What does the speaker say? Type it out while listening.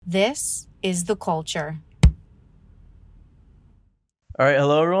This is the culture. All right,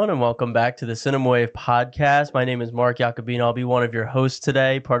 hello everyone, and welcome back to the Cinema Wave podcast. My name is Mark Jacobino. I'll be one of your hosts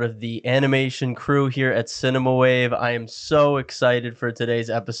today, part of the animation crew here at Cinema Wave. I am so excited for today's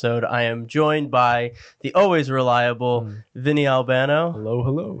episode. I am joined by the always reliable Vinny Albano.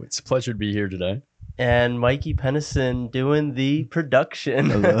 Hello. It's a pleasure to be here today. And Mikey Pennison doing the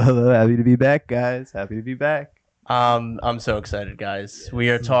production. Hello. Happy to be back, guys. Happy to be back. I'm so excited, guys. We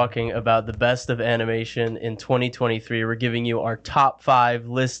are talking about the best of animation in 2023. We're giving you our top 5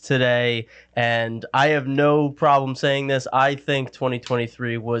 list today, and I have no problem saying this. I think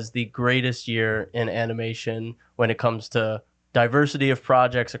 2023 was the greatest year in animation when it comes to diversity of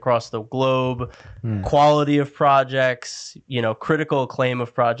projects across the globe, quality of projects, critical acclaim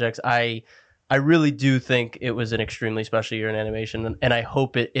of projects. I really do think it was an extremely special year in animation, and I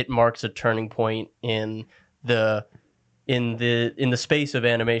hope it marks a turning point in the space of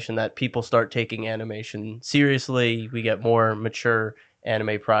animation, that people start taking animation seriously. We get more mature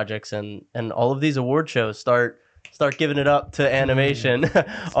anime projects, and all of these award shows start giving it up to animation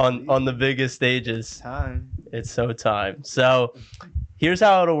on the biggest stages. It's so time. So here's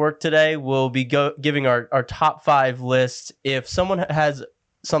how it'll work today. We'll be giving our top 5 list. If someone has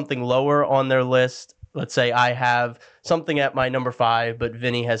something lower on their list, let's say I have something at my number 5, but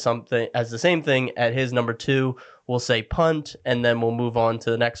Vinny has the same thing at his number 2. We'll say punt, and then we'll move on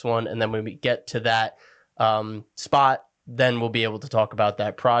to the next one. And then when we get to that spot, then we'll be able to talk about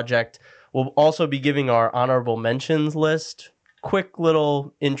that project. We'll also be giving our honorable mentions list, quick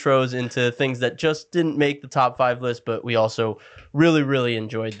little intros into things that just didn't make the top 5 list, but we also really, really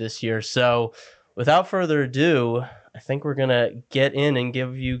enjoyed this year. So without further ado, I think we're going to get in and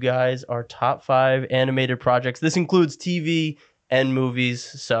give you guys our top 5 animated projects. This includes TV and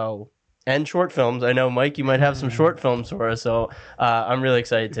movies, and short films. I know, Mike, you might have some short films for us, so I'm really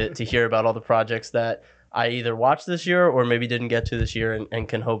excited to hear about all the projects that I either watched this year or maybe didn't get to this year and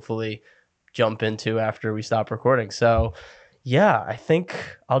can hopefully jump into after we stop recording. So, yeah, I think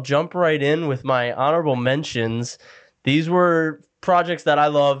I'll jump right in with my honorable mentions. These were projects that I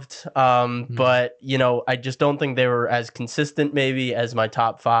loved, but I just don't think they were as consistent maybe as my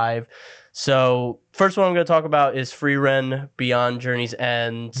top 5. So first one I'm going to talk about is Frieren Beyond Journey's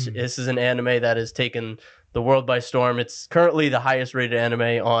End. This is an anime that has taken the world by storm. It's currently the highest rated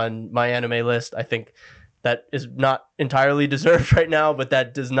anime on my anime list. I think that is not entirely deserved right now, but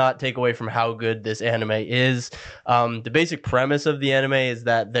that does not take away from how good this anime is. The basic premise of the anime is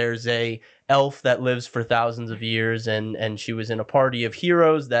that there's a elf that lives for thousands of years, and she was in a party of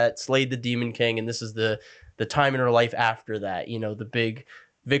heroes that slayed the Demon King, and this is the time in her life after that, the big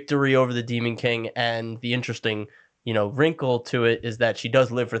victory over the Demon King. And the interesting wrinkle to it is that she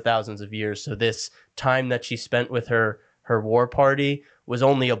does live for thousands of years, so this time that she spent with her war party was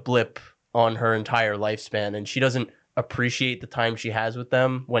only a blip on her entire lifespan, and she doesn't appreciate the time she has with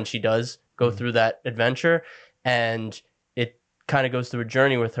them when she does go through that adventure. And it kind of goes through a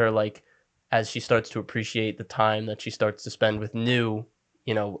journey with her, like, as she starts to appreciate the time that she starts to spend with new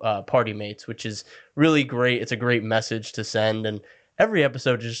party mates, which is really great. It's a great message to send, and every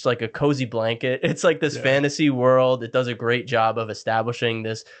episode is just like a cozy blanket. It's like this fantasy world. It does a great job of establishing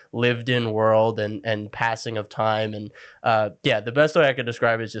this lived-in world and passing of time. And the best way I could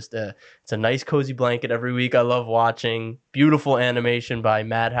describe it is just it's a nice cozy blanket every week. I love watching. Beautiful animation by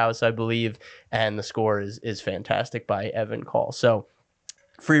Madhouse, I believe, and the score is fantastic by Evan Call. So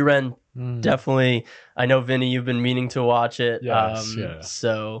Frieren, definitely. I know, Vinny, you've been meaning to watch it. Yes.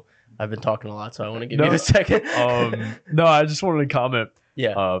 So I've been talking a lot, so I want to give you a second. No, I just wanted to comment.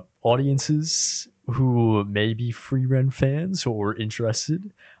 Yeah. Audiences who may be Frieren fans or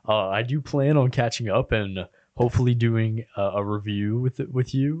interested, I do plan on catching up and hopefully doing a review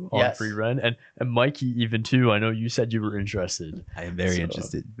with you on Frieren, and Mikey even too. I know you said you were interested. I am very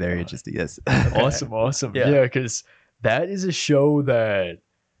interested. Very interested. Yes. Awesome. Yeah, because that is a show that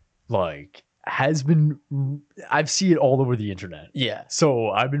has been, I've seen it all over the internet. Yeah. So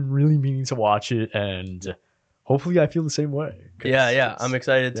I've been really meaning to watch it, and hopefully I feel the same way. Yeah. I'm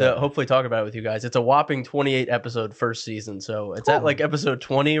excited to hopefully talk about it with you guys. It's a whopping 28 episode first season, so it's at episode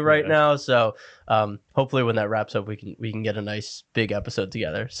 20 right now. So hopefully when that wraps up, we can get a nice big episode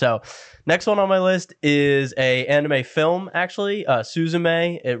together. So next one on my list is a anime film, actually,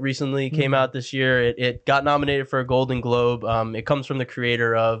 Suzume. It recently came out this year. It got nominated for a Golden Globe. It comes from the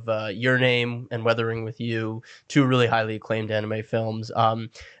creator of Your Name and Weathering with You, 2 really highly acclaimed anime films.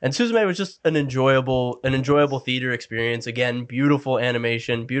 And Suzume was just an enjoyable theater experience. Again, beautiful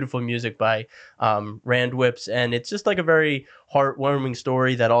animation, beautiful music by Rand Whips, and it's just like a very heartwarming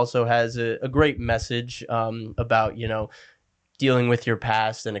story that also has a great message about, dealing with your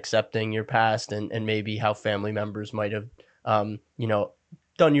past and accepting your past, and maybe how family members might have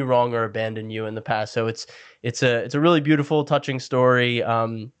done you wrong or abandoned you in the past. So it's a really beautiful, touching story.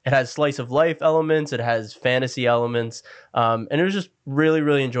 It has slice of life elements, it has fantasy elements, and it was just really,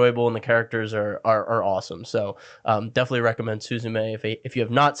 really enjoyable, and the characters are awesome. So definitely recommend Suzume if you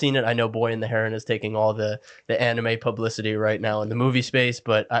have not seen it. I know Boy and the Heron is taking all the anime publicity right now in the movie space,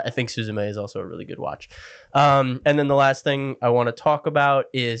 but I think Suzume is also a really good watch. And then the last thing I want to talk about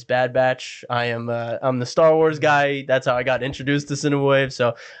is Bad Batch. I'm the Star Wars guy. That's how I got introduced to Cinema Wave.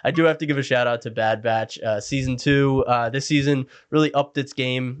 So I do have to give a shout out to Bad Batch. Season 2 this season really upped its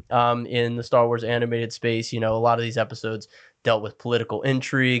game in the Star Wars animated space. A lot of these episodes dealt with political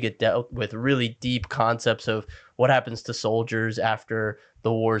intrigue. It dealt with really deep concepts of what happens to soldiers after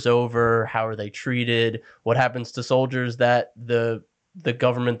the war's over. How are they treated? What happens to soldiers that the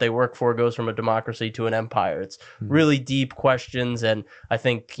government they work for goes from a democracy to an empire? It's really deep questions, and I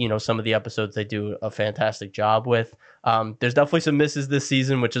think some of the episodes they do a fantastic job with. There's definitely some misses this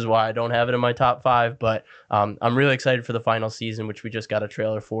season, which is why I don't have it in my top 5, but I'm really excited for the final season, which we just got a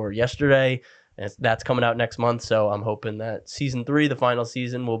trailer for yesterday, and that's coming out next month. So I'm hoping that season 3, the final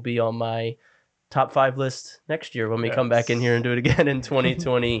season, will be on my top 5 list next year when we come back in here and do it again in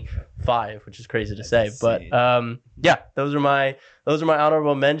 2025, which is crazy to say. But yeah, those are my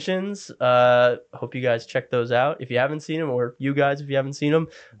honorable mentions. Hope you guys check those out if you haven't seen them, or you guys if you haven't seen them.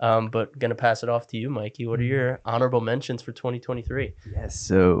 But gonna pass it off to you, Mikey. What are your honorable mentions for 2023? Yes,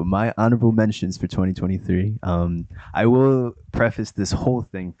 so my honorable mentions for 2023. I will preface this whole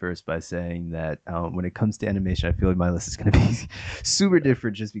thing first by saying that when it comes to animation, I feel like my list is going to be super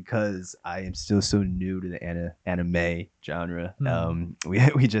different just because I am still so new to the anime genre.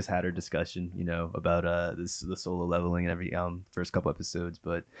 We just had our discussion, about the solo leveling and every first couple episodes,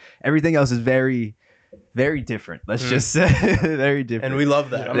 but everything else is very, very different. Let's just say very different. And we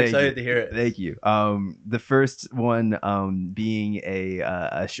love that. I'm excited to hear it. Thank you. The first one being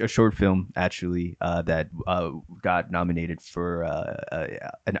a short film, actually, that got nominated for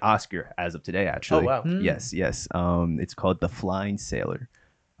an Oscar as of today, actually. Oh, wow. Yes. It's called The Flying Sailor.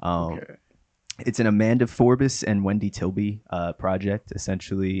 Okay. It's an Amanda Forbes and Wendy Tilby project,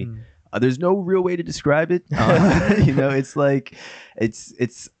 essentially. There's no real way to describe it. It's like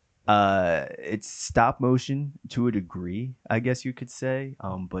it's stop motion to a degree, I guess you could say,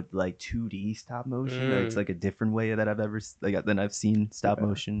 but like 2D stop motion. It's like a different way that I've seen stop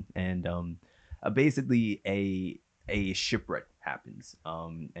motion, and basically a shipwreck happens,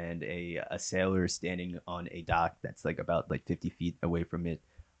 and a sailor is standing on a dock that's like about 50 feet away from it,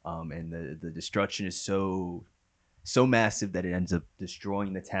 and the destruction is so massive that it ends up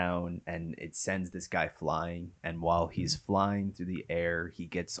destroying the town, and it sends this guy flying. And while he's flying through the air, he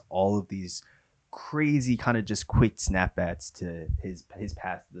gets all of these crazy kind of just quick snapbacks to his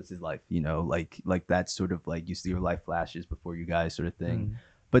past. This is life, like that sort of like you see your life flashes before you guys sort of thing.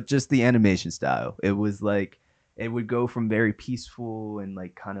 But just the animation style, it was like it would go from very peaceful and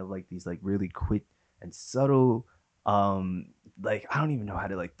like kind of like these like really quick and subtle, like I don't even know how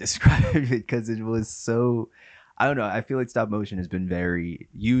to like describe it, because it was so, I don't know. I feel like stop motion has been very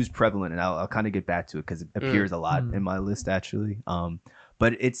prevalent, and I'll kind of get back to it because it appears a lot in my list, actually.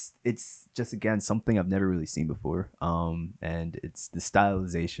 But it's just, again, something I've never really seen before. And it's the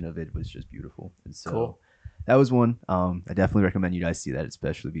stylization of it was just beautiful. And so that was one. I definitely recommend you guys see that,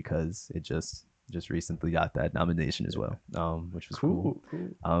 especially because it just recently got that nomination as well, which was cool.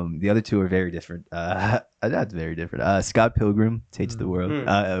 The other two are very different. That's very different. Scott Pilgrim, Taste the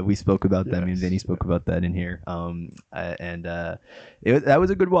World. We spoke about that. Me and Vinny spoke about that in here. That was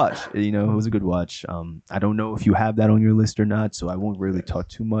a good watch. It was a good watch. I don't know if you have that on your list or not, so I won't really talk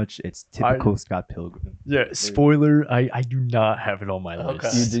too much. It's typical Scott Pilgrim. Yeah, spoiler, I do not have it on my list.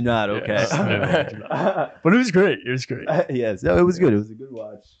 Okay. You do not, okay. Yes, no, I do not. But it was great. Yes, no, it was good. It was a good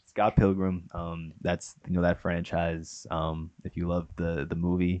watch. Scott Pilgrim, that's that franchise. If you love the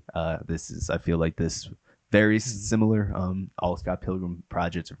movie, this is, I feel like this very similar. All Scott Pilgrim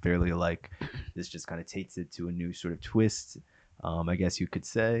projects are fairly alike. This just kind of takes it to a new sort of twist, I guess you could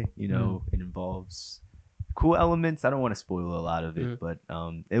say. It involves cool elements. I don't want to spoil a lot of it, but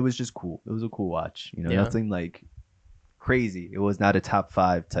it was just cool. It was a cool watch. Nothing like crazy. It was not a top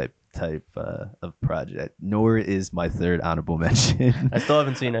 5 type of project, nor is my third honorable mention. I still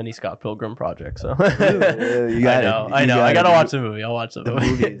haven't seen any Scott Pilgrim project, so I know. I gotta watch the movie. I'll watch the movie.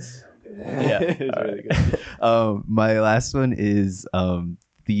 Movies. Yeah, it's really good. My last one is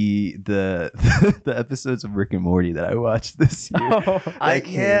the the episodes of Rick and Morty that I watched this year. I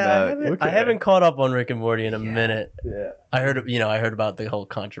haven't caught up on Rick and Morty in a minute. Yeah, I heard about the whole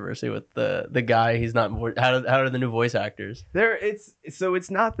controversy with the guy. He's not. How are the new voice actors?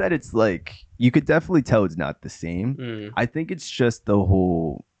 It's not that it's like you could definitely tell it's not the same. I think it's just the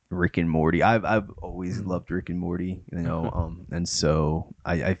whole Rick and Morty. I've always loved Rick and Morty, and so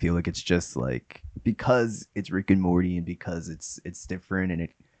I feel like it's just like because it's Rick and Morty and because it's different and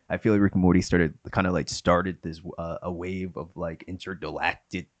I feel like Rick and Morty started this a wave of like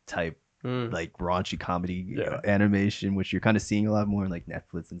intergalactic type like raunchy comedy animation, which you're kind of seeing a lot more in like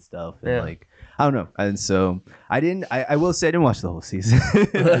Netflix and stuff, and like I don't know, and so I will say I didn't watch the whole season.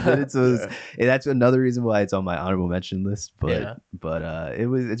 That's another reason why it's on my honorable mention list, but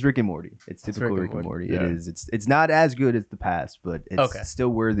it's Rick and Morty. It's typical Rick and Morty. It is. It's not as good as the past, but it's still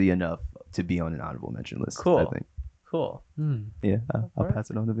worthy enough to be on an honorable mention list. Cool. I think. Cool. Yeah, I'll pass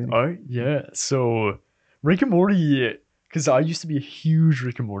it on to Vinny. All right, yeah. So Rick and Morty, because I used to be a huge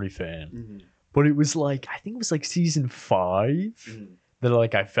Rick and Morty fan, but it was like I think it was like season 5 that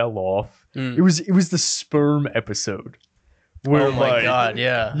like I fell off. It was the sperm episode. Where, oh my god!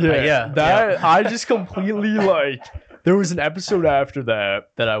 Yeah. I just completely like. There was an episode after that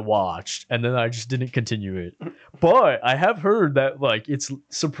I watched, and then I just didn't continue it. But I have heard that like it's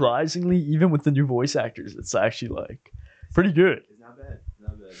surprisingly, even with the new voice actors, it's actually like pretty good. It's not bad.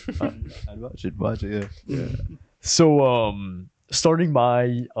 I'd watch it. Yeah. So starting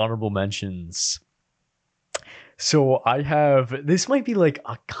my honorable mentions. So I have this might be like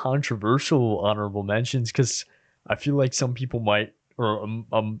a controversial honorable mentions because I feel like some people might. Or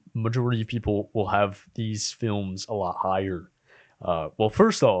a majority of people will have these films a lot higher. Well,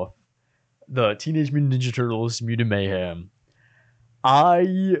 first off, the Teenage Mutant Ninja Turtles Mutant Mayhem.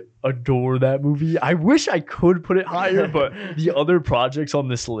 I adore that movie. I wish I could put it higher, but the other projects on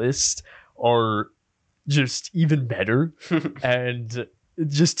this list are just even better. And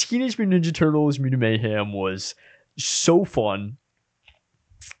just Teenage Mutant Ninja Turtles Mutant Mayhem was so fun.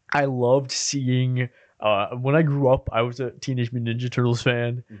 I loved seeing... when I grew up, I was a Teenage Mutant Ninja Turtles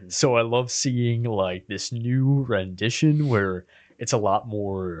fan, so I love seeing like this new rendition where it's a lot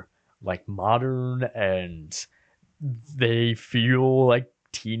more like modern and they feel like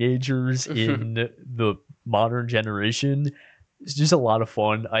teenagers in the modern generation. It's just a lot of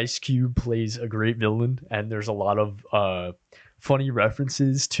fun. Ice Cube plays a great villain, and there's a lot of funny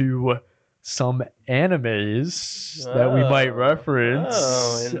references to some animes that we might reference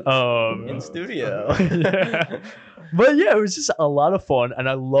in studio. But yeah, it was just a lot of fun, and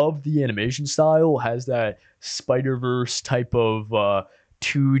I love the animation style. It has that Spider-Verse type of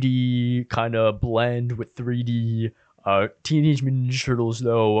 2D kind of blend with 3D. Teenage Mutant Ninja Turtles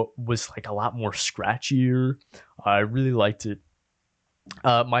though was like a lot more scratchier. I really liked it.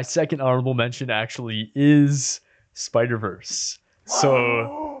 My second honorable mention actually is Spider-Verse.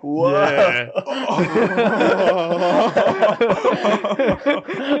 So yeah.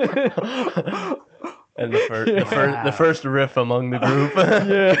 And the first riff among the group.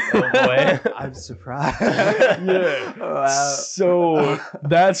 Yeah. Oh boy. I'm surprised. Yeah. Wow. So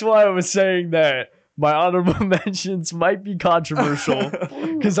that's why I was saying that my honorable mentions might be controversial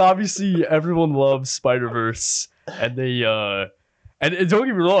because obviously everyone loves Spider-Verse, and they and don't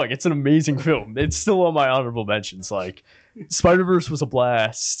get me wrong, it's an amazing film. It's still on my honorable mentions. Like Spider-Verse was a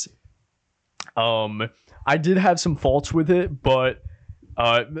blast. I did have some faults with it, but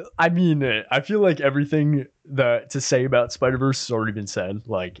I mean, I feel like everything that to say about Spider-Verse has already been said.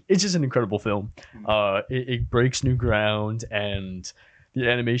 Like, it's just an incredible film. It breaks new ground, and the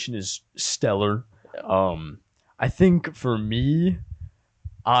animation is stellar. I think for me,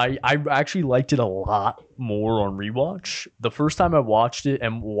 I actually liked it a lot more on rewatch. The first time I watched it,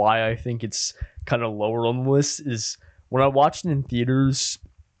 and why I think it's kind of lower on the list, is when I watched it in theaters.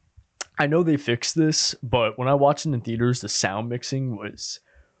 I know they fixed this, but when I watched it in theaters, the sound mixing was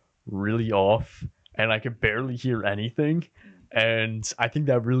really off, and I could barely hear anything. And I think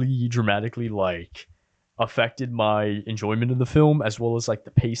that really dramatically like affected my enjoyment of the film, as well as like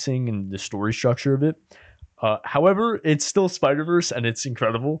the pacing and the story structure of it. However, it's still Spider-Verse, and it's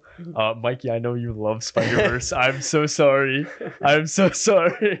incredible. Mikey, I know you love Spider-Verse. I'm so sorry. I'm so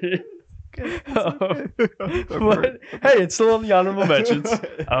sorry. But hey, it's still on the honorable mentions.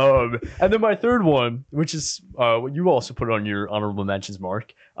 And then my third one, which is what you also put on your honorable mentions,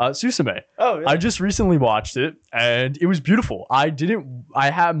 Mark, Susume. Oh, yeah. I just recently watched it, and it was beautiful. I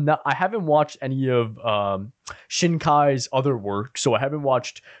haven't watched any of Shinkai's other work, so I haven't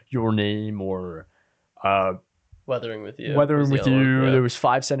watched Your Name or Weathering with You. Weathering with You. Yeah. There was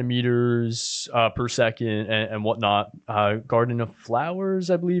 5 centimeters per second and whatnot. Garden of Flowers,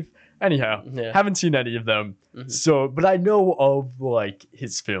 I believe. Anyhow, haven't seen any of them. So, but I know of like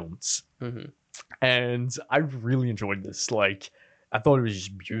his films, and I really enjoyed this. Like, I thought it was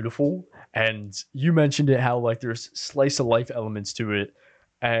just beautiful. And you mentioned it, how like there's slice of life elements to it,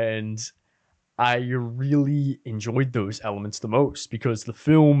 and I really enjoyed those elements the most because the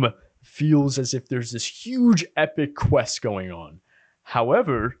film feels as if there's this huge epic quest going on.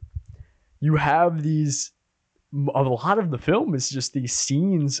 However, you have a lot of the film is just these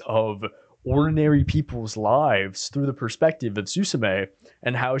scenes of ordinary people's lives through the perspective of Susume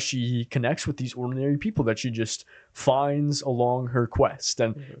and how she connects with these ordinary people that she just finds along her quest.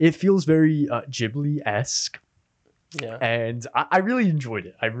 And it feels very Ghibli-esque. Yeah. And I really enjoyed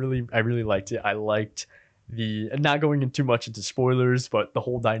it. I really liked it. I liked not going too much into spoilers, but the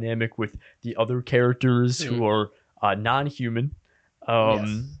whole dynamic with the other characters who are non-human.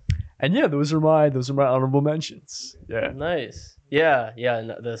 And yeah, those are my honorable mentions. Yeah. Nice. Yeah.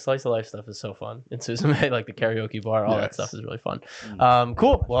 The slice of life stuff is so fun. In Suzume, like the karaoke bar, all that stuff is really fun.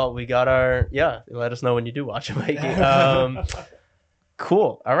 Cool. Well, we got our let us know when you do watch it, Mikey.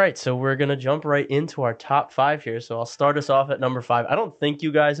 Cool. All right. So we're gonna jump right into our top 5 here. So I'll start us off at number 5. I don't think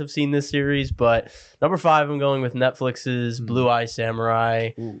you guys have seen this series, but number 5, I'm going with Netflix's Blue Eye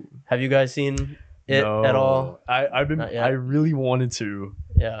Samurai. Ooh. Have you guys seen it at all? I really wanted to.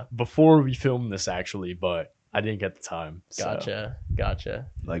 Yeah. Before we filmed this, actually, but I didn't get the time. So. Gotcha.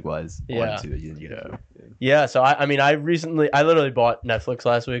 Likewise. Yeah. So I literally bought Netflix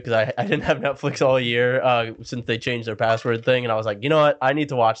last week because I didn't have Netflix all year since they changed their password thing, and I was like, you know what, I need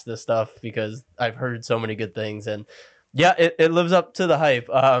to watch this stuff because I've heard so many good things, and yeah, it lives up to the hype.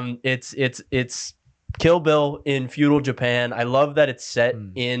 It's Kill Bill in feudal Japan. I love that it's set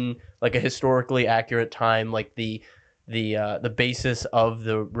in like a historically accurate time, like the basis of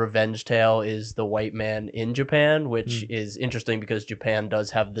the revenge tale is the white man in Japan, which is interesting because Japan does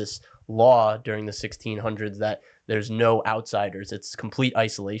have this law during the 1600s that there's no outsiders. It's complete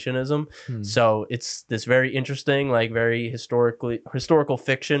isolationism. So it's this very interesting, like very historical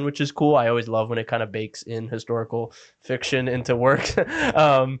fiction, which is cool. I always love when it kind of bakes in historical fiction into work.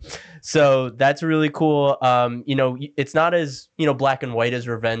 So that's really cool. It's not as, black and white as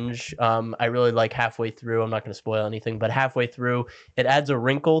Revenge. I really like halfway through. I'm not going to spoil anything, but halfway through it adds a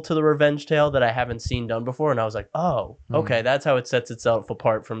wrinkle to the revenge tale that I haven't seen done before. And I was like, oh, okay. That's how it sets itself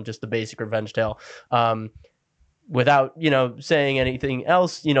apart from just the basic revenge tale. Without saying anything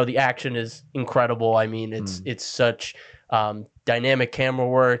else, the action is incredible. I mean, it's such dynamic camera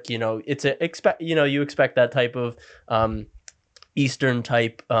work. You expect that type of Eastern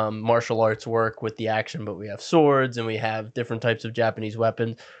type martial arts work with the action, but we have swords and we have different types of Japanese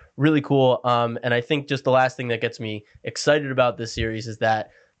weapons. Really cool. And I think just the last thing that gets me excited about this series is that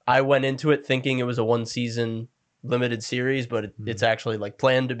I went into it thinking it was a 1-season limited series, but it's actually like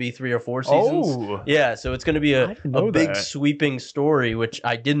planned to be 3 or 4 seasons. Yeah, so it's going to be a big sweeping story, which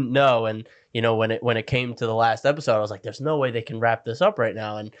I didn't know. And when it came to the last episode, I was like, there's no way they can wrap this up right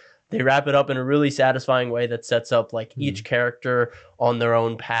now. And they wrap it up in a really satisfying way that sets up like each character on their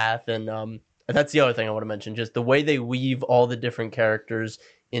own path. And that's the other thing I want to mention, just the way they weave all the different characters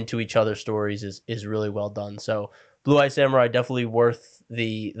into each other's stories is really well done. So Blue Eye Samurai, definitely worth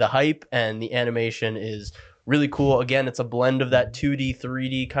the hype, and the animation is really cool. Again, it's a blend of that 2D,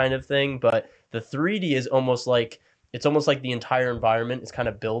 3D kind of thing, but the 3D is almost like the entire environment is kind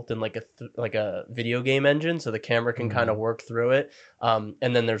of built in like a video game engine, so the camera can kind of work through it. And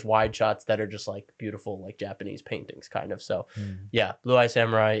then there's wide shots that are just like beautiful, like Japanese paintings kind of. So yeah, Blue Eye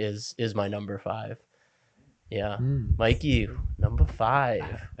Samurai is my number 5. Yeah. Mikey, number 5.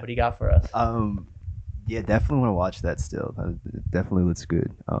 What do you got for us? Yeah, definitely want to watch that still. It definitely looks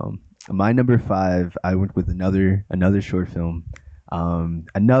good. My number 5, I went with another short film.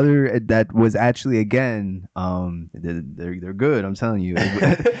 Another that was actually, again, they're good, I'm telling you.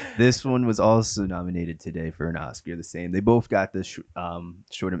 This one was also nominated today for an Oscar, the same. They both got the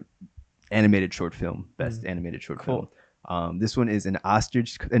animated short film, best animated short film. This one is an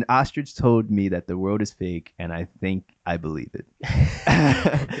ostrich. An ostrich told me that the world is fake, and I think I believe it.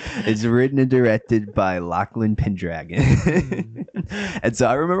 It's written and directed by Lachlan Pendragon. And so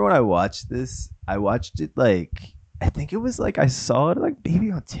I remember when I watched this, I watched it like, I think it was like I saw it like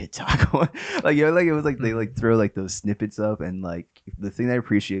maybe on TikTok. Like it was like they like throw like those snippets up, and like the thing that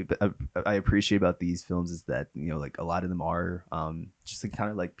I appreciate about these films is that like a lot of them are just like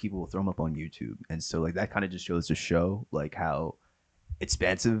kind of like people will throw them up on YouTube, and so like that kind of just shows to show like how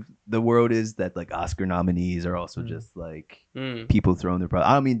expansive the world is, that like Oscar nominees are also just like people throwing their project.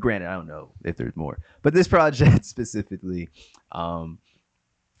 I mean, granted, I don't know if there's more, but this project specifically,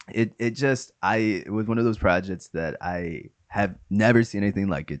 it was one of those projects that I have never seen anything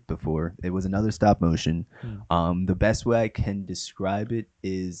like it before. It was another stop motion. The best way I can describe it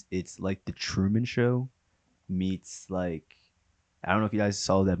is it's like the Truman Show meets like, I don't know if you guys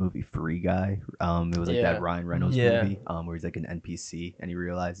saw that movie Free Guy. It was like that Ryan Reynolds movie where he's like an NPC and he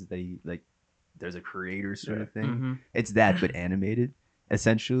realizes that he like there's a creator sort of thing. It's that but animated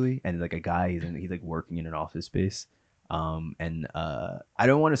essentially, and like a guy he's like working in an office space. I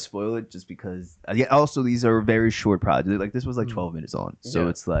don't want to spoil it just because also these are very short projects. Like this was like 12 minutes on, so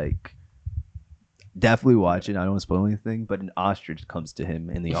it's like definitely watch it. I don't want to spoil anything, but an ostrich comes to him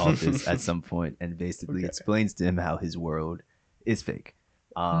in the office at some point and basically explains to him how his world is fake.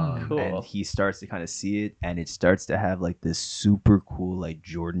 Cool. And he starts to kind of see it, and it starts to have like this super cool like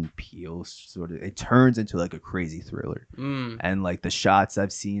Jordan Peele sort of, it turns into like a crazy thriller. And like the shots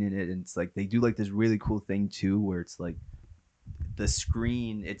I've seen in it, and it's like they do like this really cool thing too where it's like the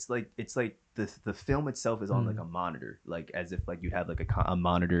screen, it's like the film itself is on like a monitor, like as if like you'd have like a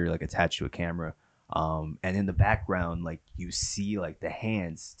monitor like attached to a camera. And in the background, like you see like the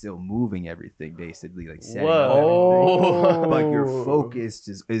hands still moving everything, basically like setting up everything. But your focus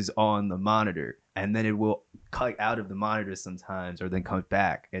is on the monitor, and then it will cut out of the monitor sometimes, or then come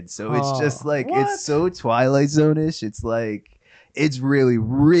back. And so it's just like it's so Twilight Zone-ish. It's like it's really,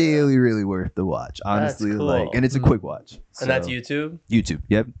 really, really worth the watch. Honestly, cool. Like, and it's a quick watch. So, and that's YouTube. YouTube.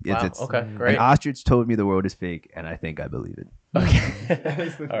 Yep. Wow. It's okay. Great. An ostrich told me the world is fake, and I think I believe it. Okay.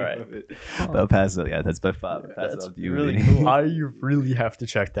 All right. I'll pass it. Yeah, that's by 5. That's really cool. I really have to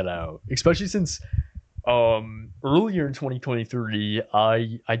check that out, especially since earlier in 2023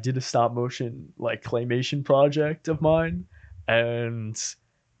 I did a stop motion like claymation project of mine, and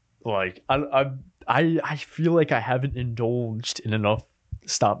like I feel like I haven't indulged in enough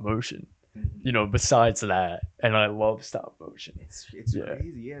stop motion, you know, besides that, and I love stop motion. It's crazy.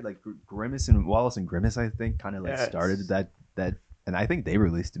 Yeah, like Grimace and Wallace and Grimace, I think, kind of like started that, and I think they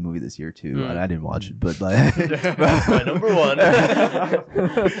released a movie this year too, and I didn't watch it, but like my number one.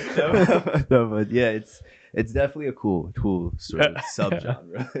 No, but yeah, it's definitely a cool sort of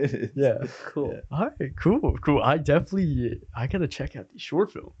subgenre. Yeah, cool. Yeah. All right, cool. I gotta check out these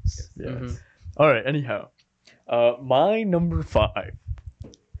short films. Yeah. All right. Anyhow, my number 5,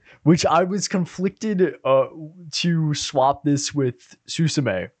 which I was conflicted to swap this with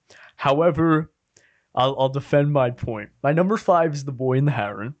Susume. However, I'll defend my point. My number 5 is The Boy and the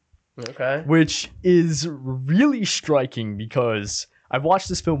Heron. Okay. Which is really striking because I've watched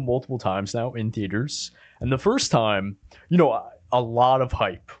this film multiple times now in theaters. And the first time, you know, a lot of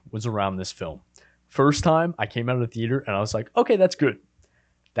hype was around this film. First time I came out of the theater and I was like, okay, that's good.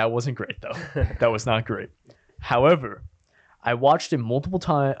 That wasn't great though. That was not great. However, I watched it multiple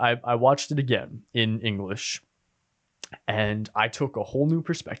times. I watched it again in English, and I took a whole new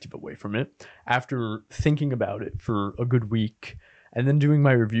perspective away from it after thinking about it for a good week, and then doing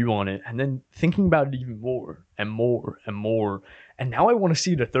my review on it, and then thinking about it even more and more and more. And now I want to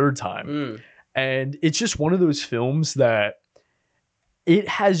see it a third time. And it's just one of those films that it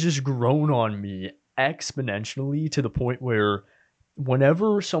has just grown on me exponentially to the point where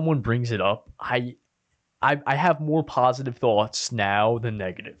whenever someone brings it up, I have more positive thoughts now than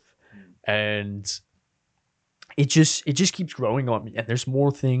negative. And it just keeps growing on me, and there's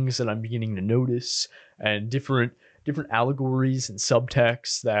more things that I'm beginning to notice, and different allegories and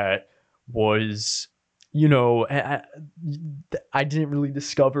subtext that was, you know, I didn't really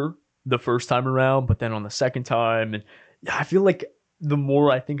discover the first time around, but then on the second time, and I feel like the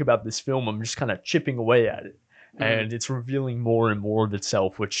more I think about this film, I'm just kind of chipping away at it, and it's revealing more and more of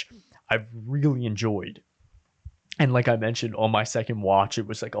itself, which I've really enjoyed. And like I mentioned, on my second watch, it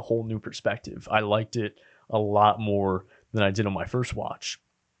was like a whole new perspective. I liked it a lot more than I did on my first watch.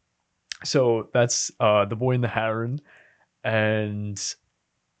 So that's The Boy and the Heron. And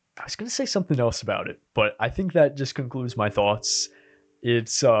I was going to say something else about it, but I think that just concludes my thoughts.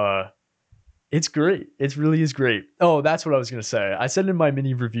 It's great. It really is great. Oh, that's what I was going to say. I said it in my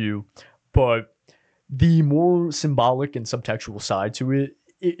mini review, but the more symbolic and subtextual side to it,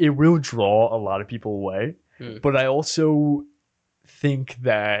 it will draw a lot of people away. But I also think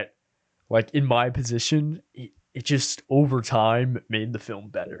that, like, in my position, it just over time made the film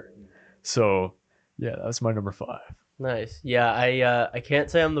better. So yeah, that's my number 5. Nice. Yeah, I can't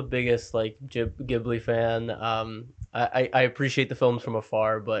say I'm the biggest like Ghibli fan. I appreciate the films from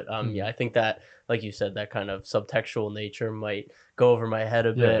afar, but yeah, I think that, like you said, that kind of subtextual nature might go over my head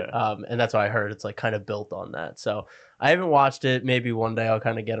a bit. And that's why I heard it's like kind of built on that. So I haven't watched it. Maybe one day I'll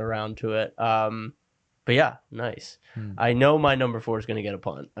kind of get around to it. But yeah, nice. I know my number 4 is going to get a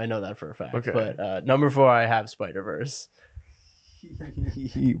punt. I know that for a fact. Okay. But number 4, I have Spider-Verse.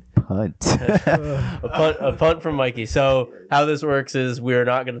 Punt. a punt from Mikey. So how this works is we're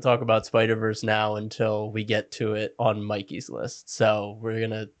not going to talk about Spider-Verse now until we get to it on Mikey's list. So we're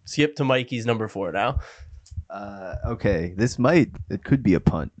going to skip to Mikey's number 4 now. Okay, it could be a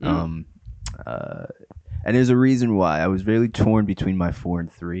punt. And there's a reason why. I was really torn between my 4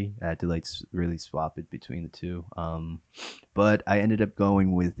 and 3. I had to like really swap it between the two. But I ended up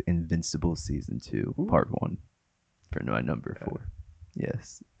going with Invincible season 2, part 1 for my number 4.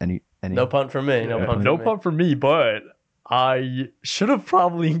 Yes. Any No punt for me. No punt for me, but I should have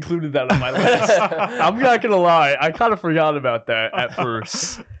probably included that on my list. I'm not gonna lie, I kind of forgot about that at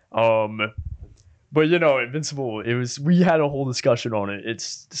first. But you know, Invincible, we had a whole discussion on it.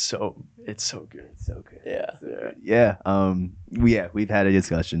 It's so good. It's so good. Yeah. We've had a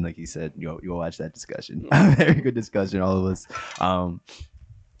discussion, like you said. You'll watch that discussion. Very good discussion, all of us.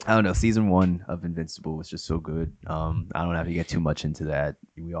 I don't know. Season 1 of Invincible was just so good. I don't have to get too much into that.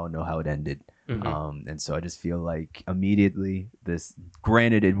 We all know how it ended. And so I just feel like immediately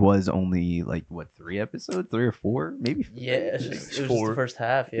granted, it was only like 3 episodes, 3 or 4, maybe. Yeah, it was just the first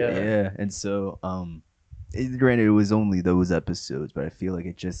half. Yeah. And so, granted, it was only those episodes, but I feel like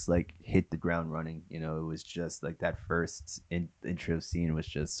it just like hit the ground running. You know, it was just like that first intro scene was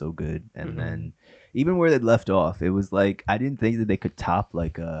just so good. And then even where they left off, it was like, I didn't think that they could top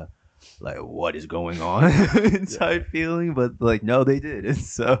like what is going on type feeling, but like no, they did. And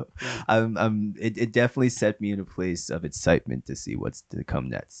so it definitely set me in a place of excitement to see what's to come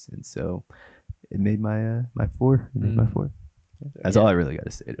next. And so it made my 4. It made my 4. That's all I really got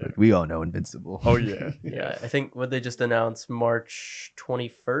to say to it. We all know Invincible. Oh yeah. Yeah. I think what they just announced, March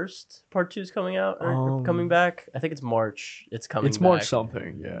 21st, part 2 is coming out or coming back. I think it's March. It's coming. It's March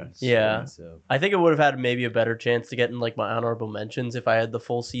something. Yeah. Yeah. I think it would have had maybe a better chance to get in like my honorable mentions if I had the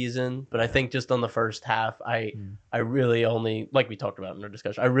full season. But I think just on the first half, I really only, like we talked about in our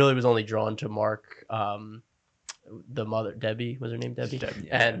discussion, I really was only drawn to Mark. The mother, Debbie, was her name Debbie?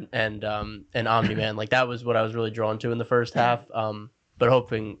 Yeah. And Omni-Man, like that was what I was really drawn to in the first half. But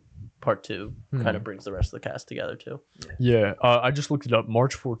hoping part 2 kind of brings the rest of the cast together too. Yeah, I just looked it up,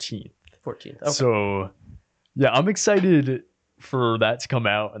 March 14th. Okay. So yeah, I'm excited for that to come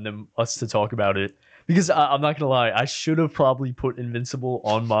out and then us to talk about it. Because I'm not gonna lie, I should have probably put Invincible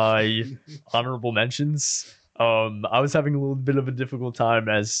on my honorable mentions. I was having a little bit of a difficult time,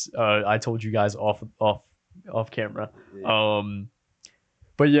 as I told you guys off camera.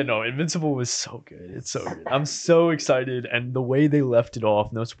 But yeah, no, Invincible was so good. It's so good. I'm so excited, and the way they left it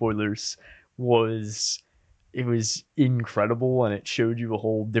off, no spoilers, was incredible, and it showed you a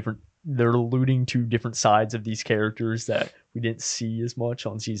whole different, they're alluding to different sides of these characters that we didn't see as much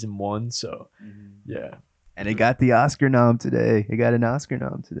on season 1. So yeah. And it got the Oscar nom today. It got an Oscar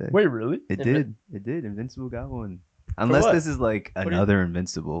nom today. Wait, really? It did. Invincible got one. Unless this is like another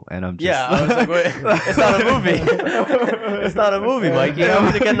Invincible, and I'm just I was like, wait, it's not a movie. It's not a movie, Mikey. How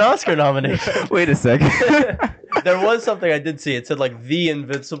would it get an Oscar nomination? Wait a second. There was something I did see. It said like The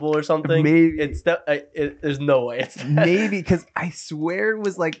Invincible or something. Maybe there's no way. Maybe because I swear it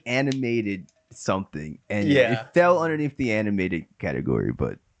was like animated something, and it fell underneath the animated category,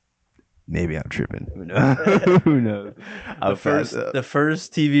 but. Maybe I'm tripping. Who knows? The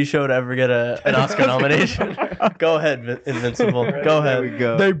first TV show to ever get an Oscar nomination. Go ahead, Invincible. Go ahead. There we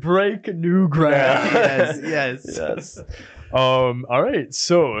go. They break new ground. Yes. All right.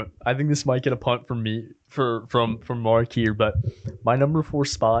 So I think this might get a punt from me from Mark here, but my number 4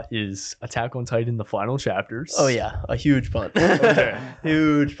 spot is Attack on Titan: The Final Chapters. Oh yeah, a huge punt. Okay.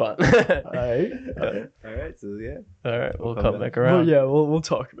 Huge punt. All right. So yeah. All right, we'll come back around. Well, yeah, we'll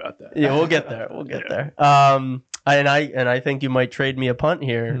talk about that. Yeah, we'll get there. There. And I think you might trade me a punt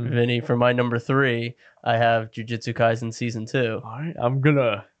here, Vinny, for my number 3. I have Jujutsu Kaisen season 2. All right, I'm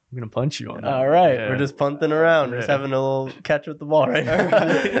gonna punch you on that. All right, we're just punting around. We're just having a little catch with the ball right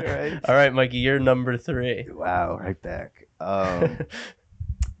now. All right, Mikey, you're number 3. Wow, right back.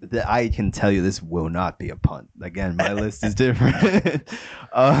 I can tell you this will not be a punt. Again, my list is different.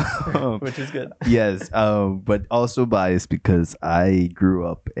 Which is good. Yes, but also biased because I grew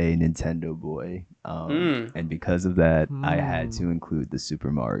up a Nintendo boy. And because of that, I had to include the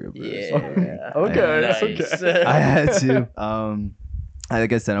Super Mario Bros. Yeah. Okay, Nice. okay. I had to.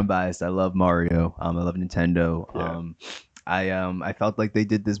 Like I said, I'm biased. I love Mario. I love Nintendo. I felt like they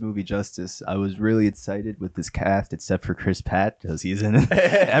did this movie justice. I was really excited with this cast, except for Chris Pratt, because he's in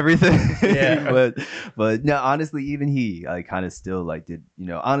everything. Yeah. but no, honestly, even he, I kind of still like did.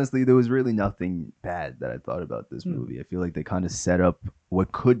 Honestly, there was really nothing bad that I thought about this movie. I feel like they kind of set up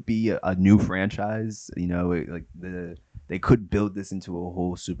what could be a new franchise. They could build this into a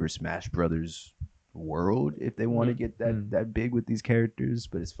whole Super Smash Brothers world if they want to get that big with these characters.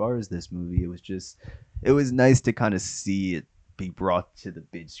 But as far as this movie, it was nice to kind of see it be brought to the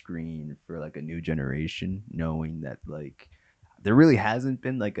big screen for like a new generation, knowing that like there really hasn't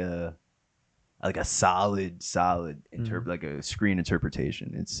been like a solid like a screen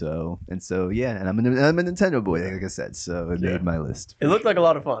interpretation. And so yeah, and I'm a Nintendo boy, like I said, so it made my list. It looked like a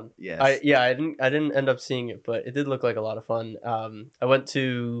lot of fun. Yes. I didn't end up seeing it, but it did look like a lot of fun. I went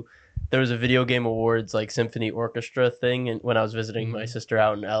to there was a video game awards like symphony orchestra thing, and when I was visiting my sister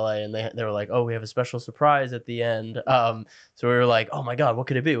out in LA, and they were like, oh, we have a special surprise at the end. So we were like, oh my god, what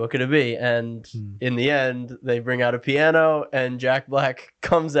could it be? And in the end, they bring out a piano, and Jack Black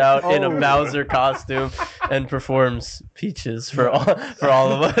comes out in a Bowser costume and performs Peaches for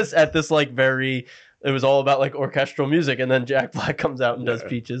all of us at this like very. It was all about like orchestral music, and then Jack Black comes out and does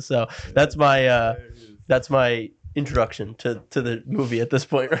Peaches. So that's my introduction to the movie at this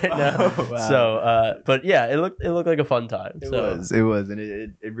point right now. Oh, wow. So but yeah, it looked like a fun time. It was and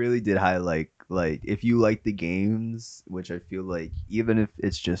it really did highlight like if you like the games, which I feel like even if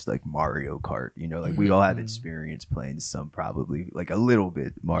it's just like Mario Kart, like we all have experience playing some probably like a little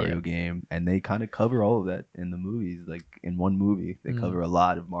bit Mario game, and they kind of cover all of that in the movies. Like in one movie they cover a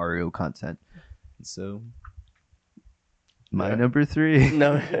lot of Mario content. And so my number 3.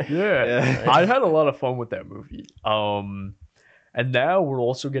 No. Yeah. I had a lot of fun with that movie. And now we're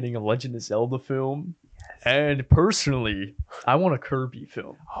also getting a Legend of Zelda film. Yes. And personally, I want a Kirby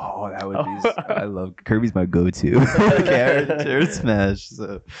film. Oh, that would be. I love Kirby's my go-to character in Smash.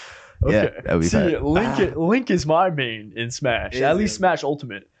 So yeah, that would be fun. Link is my main in Smash. At least Smash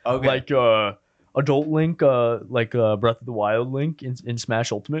Ultimate. Okay. Like adult Link, like Breath of the Wild Link in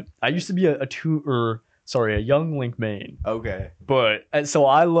Smash Ultimate. I used to be a young Link main. Okay. But so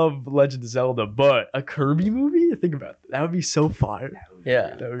I love Legend of Zelda, but a Kirby movie? Think about that. That would be so fire.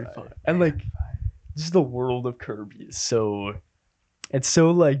 Yeah. That would be fun. And like just the world of Kirby is so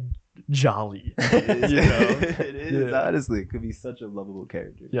like jolly. It is. Honestly, it could be such a lovable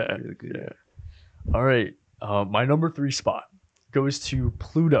character. Yeah. Really good. Yeah. All right. My number 3 spot goes to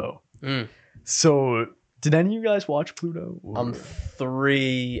Pluto. So did any of you guys watch Pluto? I'm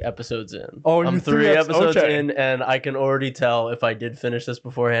 3 episodes in. Oh, I'm 3 episodes in, and I can already tell if I did finish this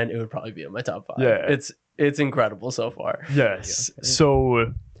beforehand, it would probably be in my top 5. Yeah. It's incredible so far. Yes.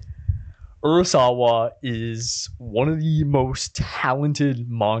 So Urasawa is one of the most talented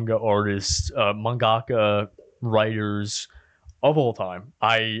manga artists, mangaka writers of all time.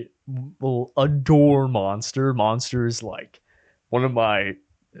 I will adore Monster. Monster is like one of my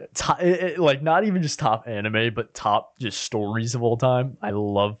like not even just top anime, but top just stories of all time.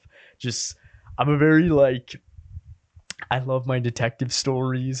 I'm a very like, I love my detective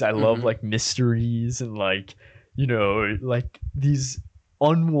stories. I love like mysteries and like, like these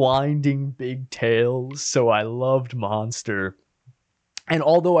unwinding big tales. So I loved Monster. And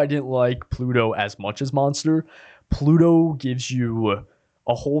although I didn't like Pluto as much as Monster, Pluto gives you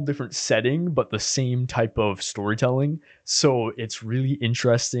a whole different setting, but the same type of storytelling. So it's really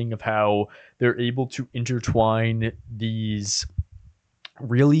interesting of how they're able to intertwine these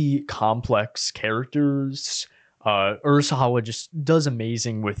really complex characters. Urasawa just does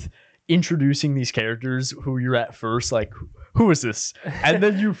amazing with introducing these characters who you're at first like, who is this? And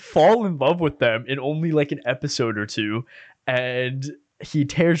then you fall in love with them in only like an episode or two, and he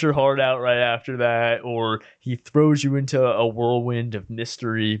tears your heart out right after that, or he throws you into a whirlwind of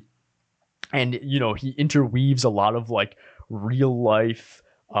mystery. And, he interweaves a lot of like real life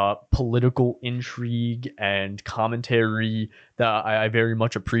political intrigue and commentary that I very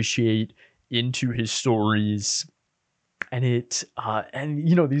much appreciate into his stories. And these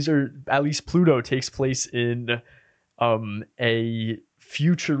are, at least Pluto takes place in a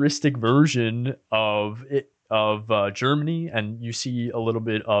futuristic version of Germany, and you see a little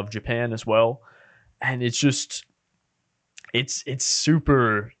bit of Japan as well, and it's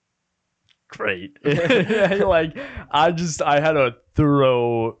super great. Like I had a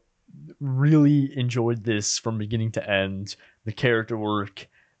thorough, really enjoyed this from beginning to end. The character work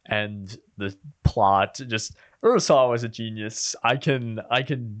and the plot, just Urasawa is a genius. I can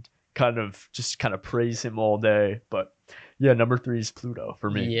kind of praise him all day, but yeah, number 3 is Pluto for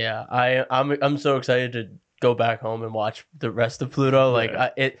me. Yeah, I'm so excited to go back home and watch the rest of Pluto. Like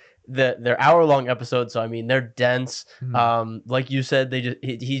they're hour-long episodes, so I mean they're dense. Like you said,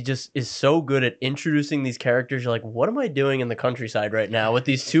 he just is so good at introducing these characters. You're like, what am I doing in the countryside right now with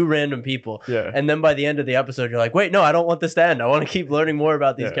these two random people? Yeah. And then by the end of the episode, you're like, wait, no, I don't want this to end. I want to keep learning more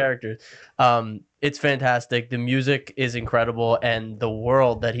about these characters. It's fantastic. The music is incredible, and the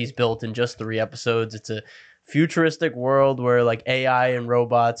world that he's built in just 3 episodes. It's a futuristic world where like AI and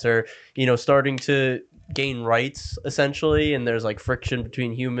robots are, starting to gain rights essentially, and there's like friction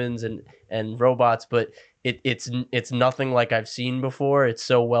between humans and robots, but it's nothing like I've seen before. It's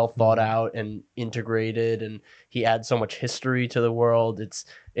so well thought out and integrated, and he adds so much history to the world.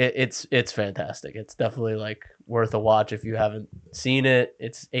 It's fantastic. It's definitely like worth a watch if you haven't seen it.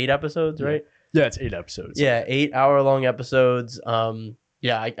 It's 8 episodes, right? Yeah, it's 8 episodes. Yeah, 8-hour-long episodes.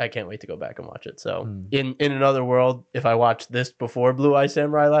 I can't wait to go back and watch it. So in another world, if I watched this before Blue Eye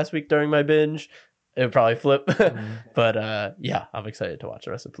Samurai last week during my binge, it would probably flip. But I'm excited to watch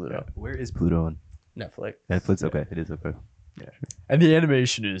the rest of Pluto. Where is Pluto on? Netflix. Netflix, okay. It is okay. Yeah. And the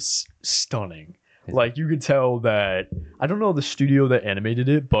animation is stunning. Like, you could tell that, I don't know the studio that animated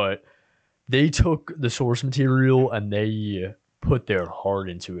it, but they took the source material and they put their heart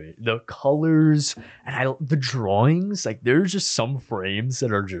into it. The colors and the drawings, like, there's just some frames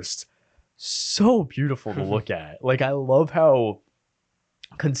that are just so beautiful to look at. Like, I love how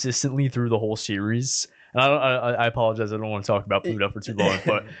consistently through the whole series, and I apologize, I don't want to talk about Pluto for too long,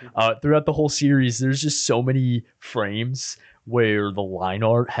 but throughout the whole series, there's just so many frames where the line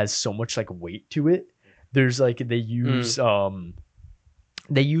art has so much like weight to it. There's like they use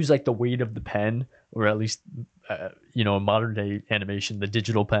like the weight of the pen, or at least in modern day animation, the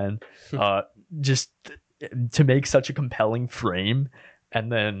digital pen, just to make such a compelling frame.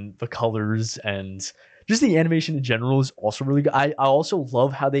 And then the colors and just the animation in general is also really good. I also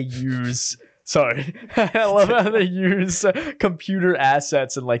love how they use I love how they use computer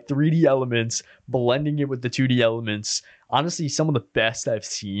assets and like 3D elements, blending it with the 2D elements. Honestly, some of the best I've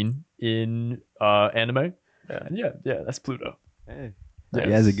seen in anime. And yeah, that's Pluto. Hey, you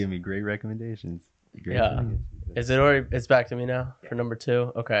guys are giving me great recommendations. Is it already? It's back to me now for number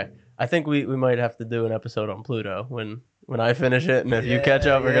 2. Okay, I think we might have to do an episode on Pluto when I finish it, and if you catch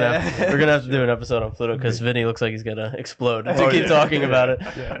up, we're gonna have to do an episode on Pluto because Vinny looks like he's gonna explode to keep talking about it.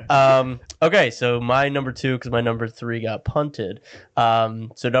 Okay, so my number 2, because my number 3 got punted.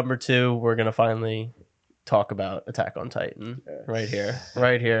 So number 2, we're gonna finally talk about Attack on Titan right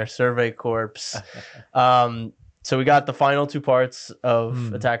here, Survey Corps. So we got the final 2 parts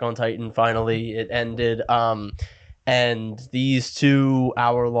of Attack on Titan. Finally, it ended. And these 2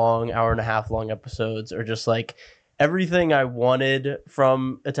 hour and a half long episodes are just like everything I wanted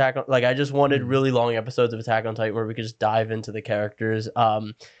from Attack on. Like, I just wanted really long episodes of Attack on Titan where we could just dive into the characters.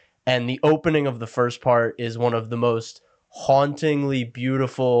 And the opening of the first part is one of the most hauntingly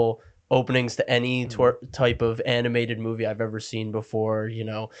beautiful openings to any type of animated movie I've ever seen before.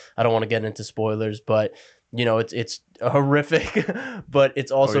 I don't want to get into spoilers, but it's horrific, but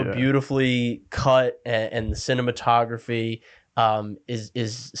it's also beautifully cut, and the cinematography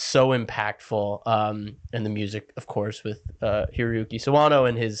is so impactful. And the music, of course, with Hiroyuki Sawano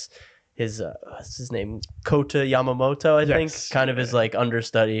and his what's his name, Kota Yamamoto, I think, kind of his like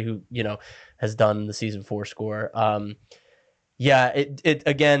understudy who has done the season 4 score.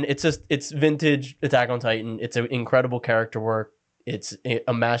 It's vintage Attack on Titan. It's an incredible character work. It's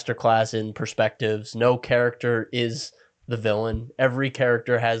a masterclass in perspectives. No character is the villain. Every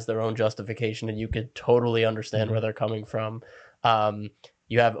character has their own justification, and you could totally understand where they're coming from.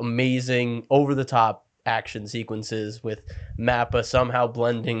 You have amazing, over-the-top action sequences with Mappa somehow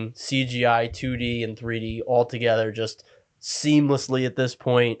blending CGI, 2D, and 3D all together just seamlessly at this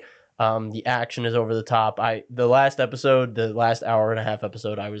point. The action is over the top. The last hour and a half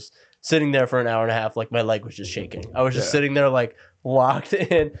episode, I was sitting there for an hour and a half, like my leg was just shaking. I was just sitting there like locked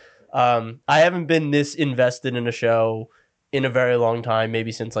in. I haven't been this invested in a show in a very long time,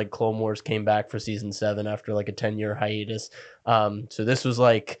 maybe since like Clone Wars came back for season 7 after like a 10-year hiatus. So this was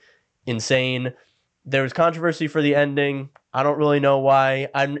like insane. There was controversy for the ending. I don't really know why.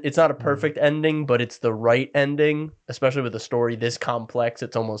 It's not a perfect ending, but it's the right ending, especially with a story this complex.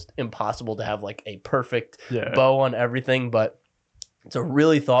 It's almost impossible to have like a perfect bow on everything, but it's a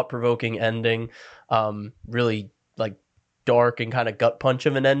really thought-provoking ending. Really like dark and kind of gut punch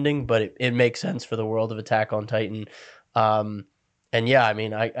of an ending, but it makes sense for the world of Attack on Titan. And yeah, I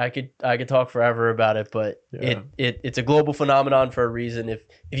mean, I could talk forever about it, but it's a global phenomenon for a reason. If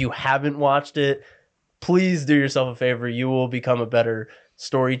you haven't watched it, please do yourself a favor. You will become a better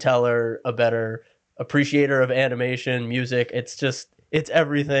storyteller, a better appreciator of animation, music. It's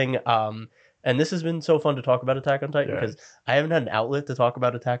everything. And this has been so fun to talk about Attack on Titan because I haven't had an outlet to talk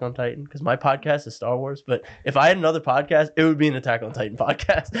about Attack on Titan because my podcast is Star Wars. But if I had another podcast, it would be an Attack on Titan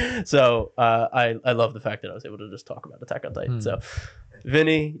podcast. So I love the fact that I was able to just talk about Attack on Titan. So,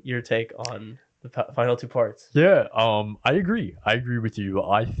 Vinny, your take on the final 2 parts? Yeah, I agree. I agree with you.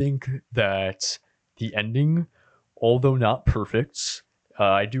 I think that the ending, although not perfect,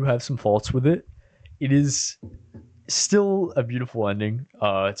 I do have some faults with it. It is still a beautiful ending.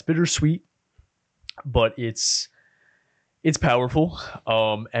 It's bittersweet, but it's powerful.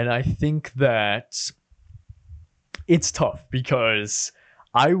 And I think that it's tough because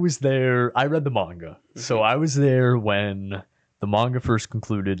I was there. I read the manga, so I was there when the manga first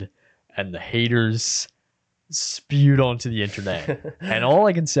concluded, and the haters spewed onto the internet. And all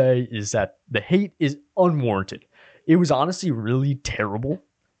I can say is that the hate is unwarranted. It was honestly really terrible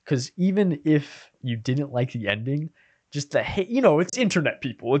because even if you didn't like the ending, just the hate, it's internet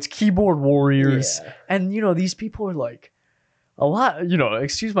people, it's keyboard warriors. Yeah. And, these people are like a lot,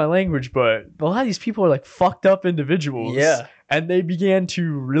 excuse my language, but a lot of these people are like fucked up individuals. Yeah. And they began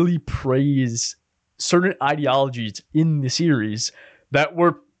to really praise certain ideologies in the series that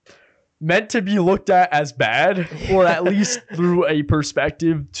were meant to be looked at as bad, or at least through a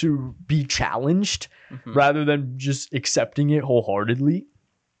perspective to be challenged rather than just accepting it wholeheartedly.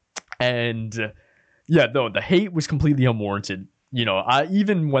 And the hate was completely unwarranted.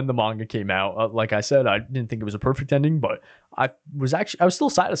 Even when the manga came out, like I said, I didn't think it was a perfect ending, but I was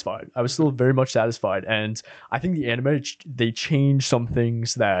still satisfied. I was still very much satisfied. And I think the anime, they changed some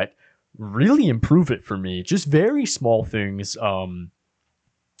things that really improve it for me. Just very small things.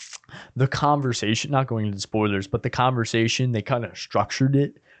 The conversation, not going into spoilers, but the conversation, they kind of structured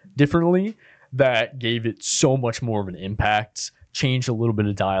it differently that gave it so much more of an impact, changed a little bit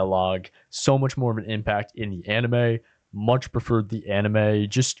of dialogue, so much more of an impact in the anime. Much preferred the anime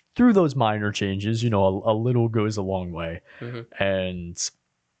just through those minor changes. A little goes a long way. And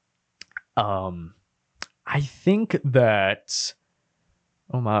I think that,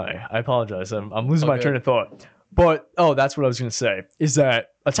 oh my, I apologize. I'm losing my train of thought. But, that's what I was going to say, is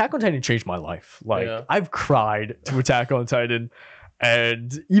that Attack on Titan changed my life. I've cried to Attack on Titan,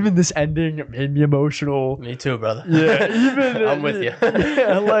 and even this ending made me emotional. Me too, brother. Yeah, even I'm with you.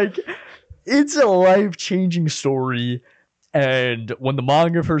 Yeah, it's a life-changing story. And when the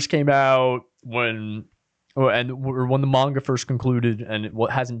manga first came out, when the manga first concluded and it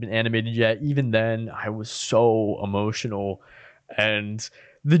hasn't been animated yet, even then, I was so emotional. And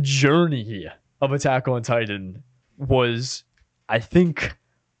the journey of Attack on Titan was, I think,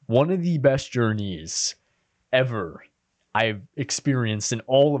 one of the best journeys ever I've experienced in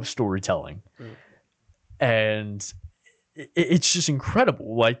all of storytelling. And it's just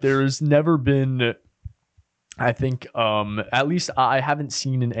incredible. There's never been, I think, at least I haven't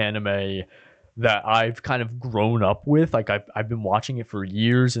seen an anime that I've kind of grown up with. I've been watching it for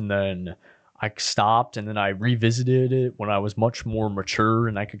years, and then I stopped, and then I revisited it when I was much more mature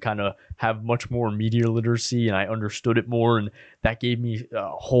and I could kind of have much more media literacy and I understood it more. And that gave me a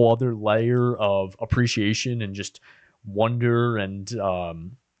whole other layer of appreciation and just wonder and,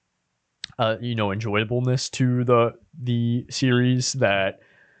 enjoyableness to the series. That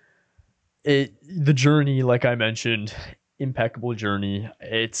the journey, like I mentioned, impeccable journey.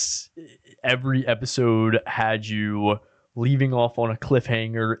 It's every episode had you leaving off on a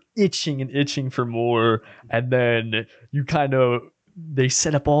cliffhanger, itching for more, and then they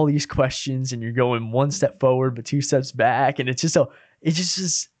set up all these questions and you're going one step forward but 2 steps back, and it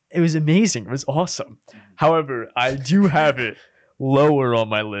was amazing. It was awesome. However, I do have it lower on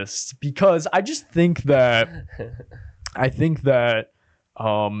my list because I just think that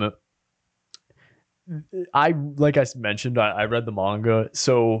like I mentioned, I read the manga,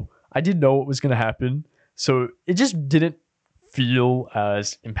 so I didn't know what was going to happen. So it just didn't feel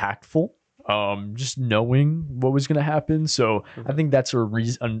as impactful, just knowing what was going to happen. So I think that's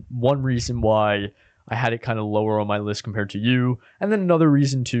one reason why I had it kind of lower on my list compared to you. And then another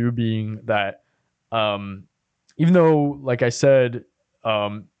reason too being that even though, like I said,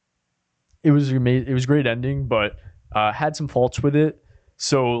 it was a great ending, but had some faults with it.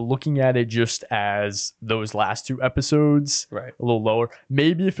 So looking at it just as those last 2 episodes, right, a little lower.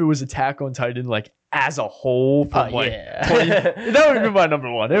 Maybe if it was Attack on Titan, as a whole, from 20, that would be my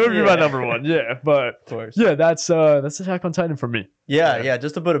number one. It would be my number one, yeah. But of course, yeah, that's Attack on Titan for me. Yeah.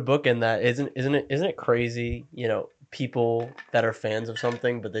 Just to put a book in that, isn't it crazy? People that are fans of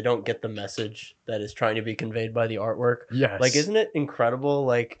something, but they don't get the message that is trying to be conveyed by the artwork. Yes. Isn't it incredible?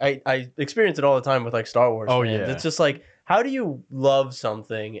 I experience it all the time with Star Wars fans. Yeah. It's just how do you love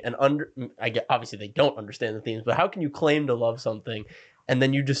something and obviously they don't understand the themes, but how can you claim to love something and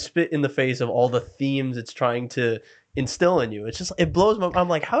then you just spit in the face of all the themes it's trying to instill in you. It's just, it blows my, I'm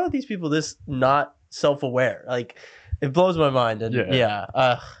like, how are these people this not self-aware? Like, it blows my mind. And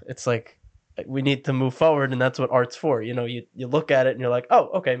it's like, we need to move forward, and that's what art's for. You know, you look at it and you're like, oh,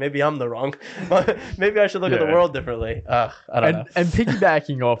 okay, maybe I'm the wrong. Maybe I should look at the world differently. I don't know. And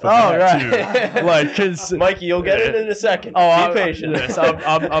piggybacking off of that too, like, cause Mikey, you'll get it in a second. Be patient. Yes,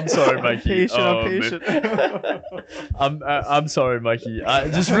 I'm sorry, Mikey. I'm patient. I'm sorry, Mikey.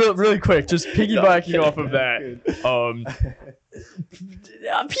 Just really quick, just piggybacking off of that.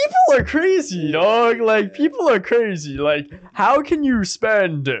 People are crazy, dog. Like, people are crazy. Like, how can you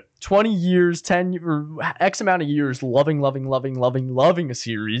spend 20 years, 10 or X amount of years loving a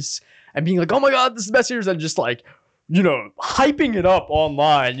series and being like, oh my God, this is the best series, and just like, you know, hyping it up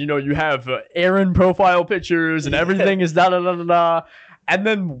online. You know, you have Aaron profile pictures and everything is da. And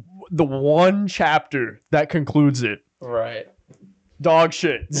then the one chapter that concludes it. Right. Dog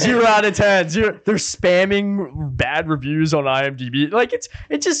shit. 0 out of 10. 0. They're spamming bad reviews on IMDb. Like, it's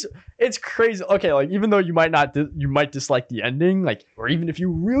crazy. Okay, like, even though you might dislike the ending, like, or even if you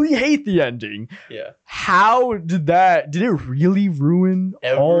really hate the ending, how did it really ruin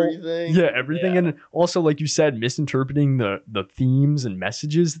everything? Everything. And also, like you said, misinterpreting the themes and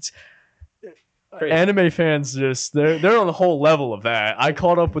messages. It's crazy. Anime fans they're on the whole level of that. I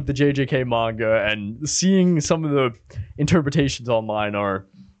caught up with the JJK manga, and seeing some of the interpretations online are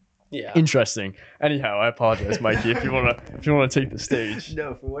interesting. Anyhow, I apologize, Mikey, if you wanna take the stage.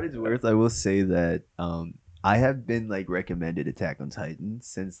 No, for what it's worth, I will say that I have been like recommended Attack on Titan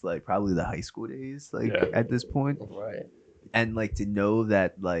since like probably the high school days, like at this point. Right. And like to know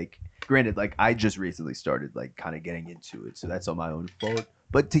that, like, granted, like I just recently started like kind of getting into it, so that's on my own fault.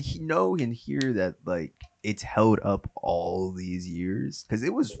 But to know and hear that, like, it's held up all these years, because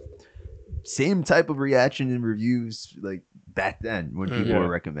it was same type of reaction and reviews like back then when people were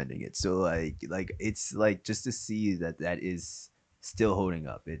recommending it. So like it's like, just to see that is still holding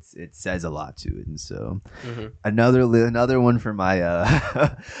up, it says a lot to it. And so another one for my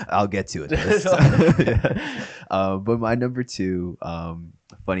I'll get to it. But my number 2,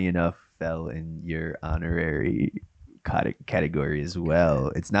 funny enough, fell in your honorary category as well.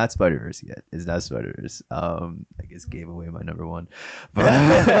 It's not Spider-Verse yet. I guess gave away my number 1,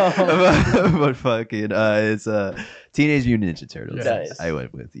 but fucking it's Teenage Mutant Ninja Turtles. Nice. I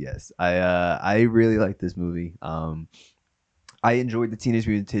went with, yes. I really like this movie. I enjoyed the Teenage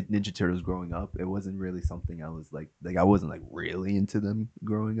Mutant Ninja Turtles growing up. It wasn't really something I was like I wasn't like really into them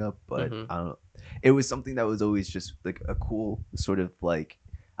growing up, but I don't know. It was something that was always just like a cool sort of like,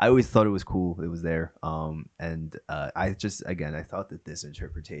 I always thought it was cool. It was there. And I thought that this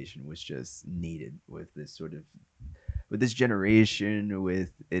interpretation was just needed with this sort of, with this generation,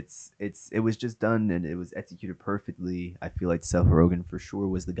 with it was just done, and it was executed perfectly. I feel like Seth Rogen for sure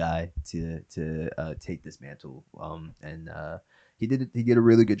was the guy to take this mantle. And he did a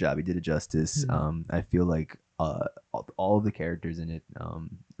really good job. He did it justice. I feel like all of the characters in it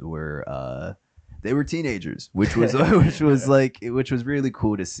were they were teenagers, which was which was really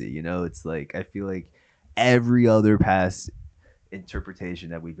cool to see. You know, it's like, I feel like every other past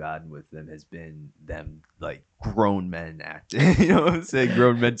interpretation that we've gotten with them has been them like grown men acting. You know what I'm saying?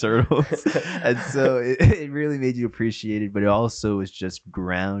 Grown men turtles. And so it really made you appreciate it, but it also was just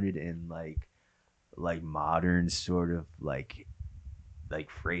grounded in like modern sort of like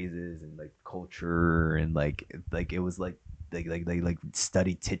phrases and like culture, and like it was like they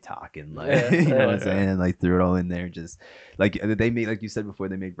studied TikTok and like you know what I'm saying, and like threw it all in there. Just like they made, like you said before,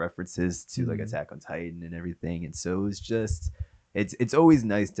 they made references to like Attack on Titan and everything, and so it was just, it's always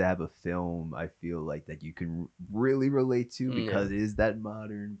nice to have a film, I feel like, that you can really relate to, because it is that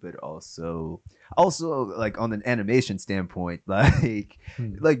modern, but also like on an animation standpoint, like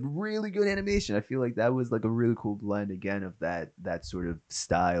really good animation. I feel like that was like a really cool blend again of that sort of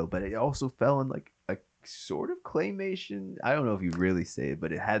style, but it also fell in like a sort of claymation. I don't know if you really say it,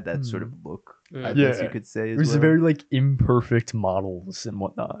 but it had that sort of look, I guess you could say, as it was well. very like imperfect models and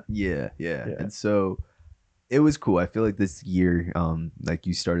whatnot. Yeah. And so it was cool. I feel like this year, like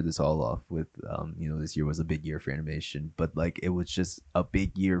you started this all off with, this year was a big year for animation, but like it was just a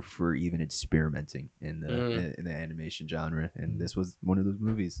big year for even experimenting in the animation genre, and this was one of those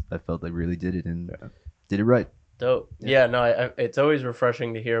movies I felt like really did it and did it right. Dope. Yeah, no, it's always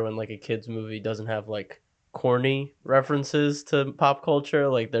refreshing to hear when like a kid's movie doesn't have like corny references to pop culture.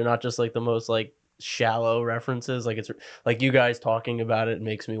 Like they're not just like the most like shallow references. Like it's like you guys talking about it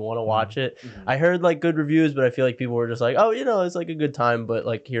makes me want to watch it. I heard like good reviews, but I feel like people were just like, oh, it's like a good time. But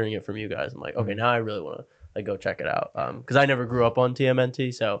like hearing it from you guys, I'm like, okay, now I really want to like go check it out. Because I never grew up on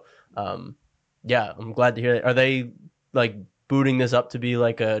TMNT, so yeah, I'm glad to hear that. Are they like booting this up to be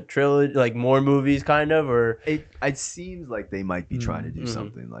like a trilogy, like more movies, kind of, or it seems like they might be trying to do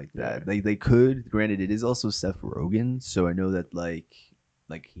something like that. They could. Granted, it is also Seth Rogen, so I know that like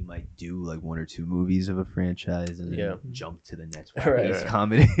he might do like 1 or 2 movies of a franchise and then jump to the next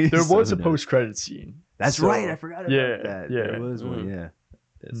comedy. There was a post-credit scene. That's right. I forgot about that. Yeah, there was one. Yeah.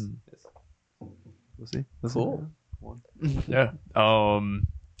 Yes. We'll see. Cool. Yeah.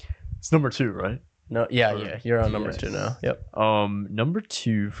 It's number 2, right? No. Yeah. You're on number 2 now. Yep. Number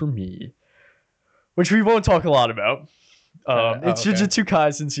 2 for me, which we won't talk a lot about. It's Jujutsu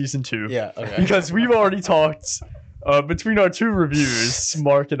Kaisen season 2. Yeah. Okay. Because we've already talked. Between our 2 reviews,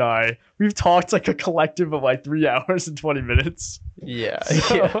 Mark and I, we've talked like a collective of like 3 hours and 20 minutes. Yeah.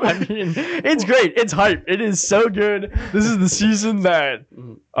 So, I mean, it's great. It's hype. It is so good. This is the season that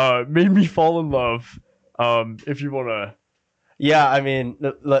made me fall in love. If you want to. Yeah, I mean,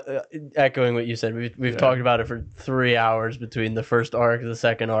 echoing what you said, we've talked about it for 3 hours between the first arc and the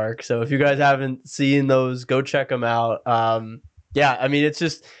second arc. So if you guys haven't seen those, go check them out. Yeah, I mean,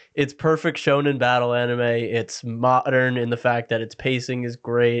 it's perfect shonen battle anime. It's modern in the fact that its pacing is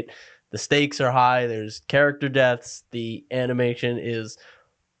great. The stakes are high. There's character deaths. The animation is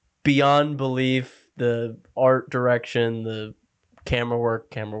beyond belief. The art direction, the camera work,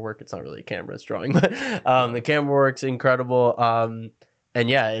 it's not really a camera, it's drawing, but the camera work's incredible. And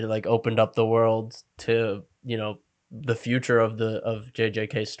yeah, it like opened up the world to, the future of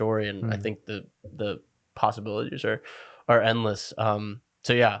JJK's story. And I think the possibilities are endless.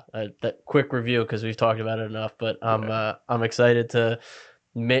 So yeah, that quick review because we've talked about it enough. But I'm excited to.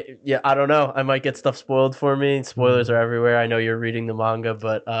 I don't know. I might get stuff spoiled for me. Spoilers are everywhere. I know you're reading the manga,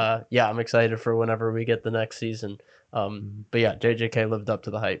 but I'm excited for whenever we get the next season. But yeah, JJK lived up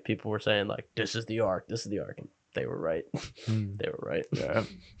to the hype. People were saying like, "This is the arc. This is the arc." And they were right. They were right. Yeah.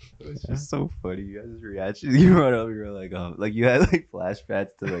 It was just so funny. You guys' reaction. You run over. You were like you had like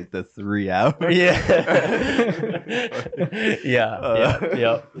flashbacks to like the 3 hours. Yeah.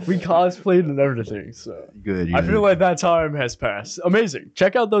 Yeah. We cosplayed and everything. So good. I feel like that time has passed. Amazing.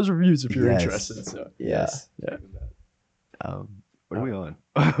 Check out those reviews if you're interested. So yes. Yeah. What are we on?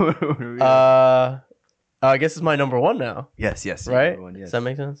 I guess it's my number 1 now. Yes. Right? One, yes. Does that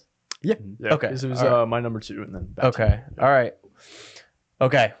make sense? Yeah. Okay. This was my number 2, and then back to you. All right.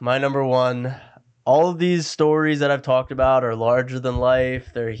 Okay, my number 1. All of these stories that I've talked about are larger than life.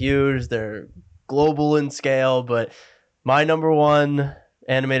 They're huge. They're global in scale. But my number 1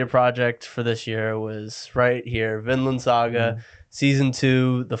 animated project for this year was right here, Vinland Saga, Season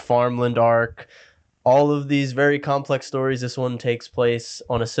 2, the Farmland arc. All of these very complex stories. This one takes place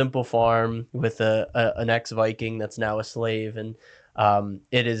on a simple farm with an ex-Viking that's now a slave. And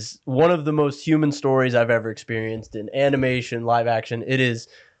it is one of the most human stories I've ever experienced in animation, live action. It is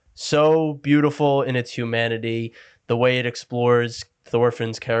so beautiful in its humanity, the way it explores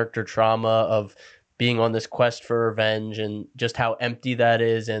Thorfinn's character trauma of being on this quest for revenge and just how empty that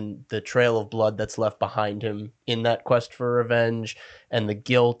is and the trail of blood that's left behind him in that quest for revenge and the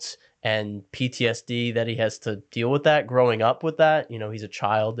guilt and PTSD that he has to deal with that growing up with that. He's a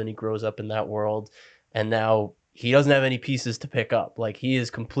child and he grows up in that world and now he doesn't have any pieces to pick up. Like he is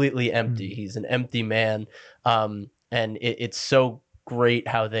completely empty. He's an empty man. And it's so great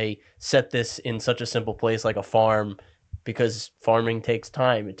how they set this in such a simple place like a farm, because farming takes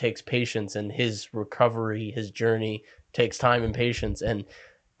time. It takes patience, and his recovery, his journey takes time and patience. And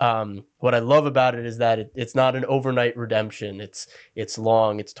what I love about it is that it's not an overnight redemption. It's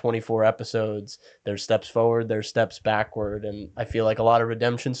long. It's 24 episodes. There's steps forward, there's steps backward. And I feel like a lot of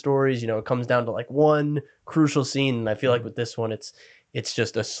redemption stories, it comes down to like one crucial scene. And I feel like with this one, it's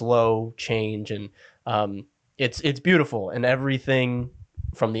just a slow change. And it's beautiful. And everything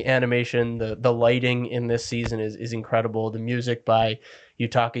from the animation, the lighting in this season is incredible. The music by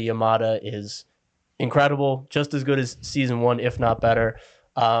Yutaka Yamada is incredible, just as good as season 1, if not better.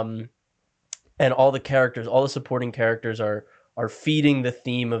 And all the characters, all the supporting characters are feeding the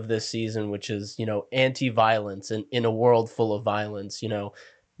theme of this season, which is, anti-violence and in a world full of violence.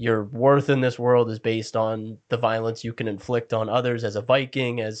 Your worth in this world is based on the violence you can inflict on others as a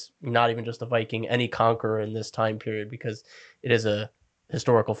Viking, as not even just a Viking, any conqueror in this time period, because it is a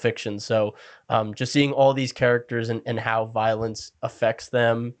historical fiction. So just seeing all these characters and how violence affects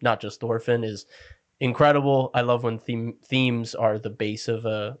them, not just Thorfinn, is incredible. I love when themes are the base of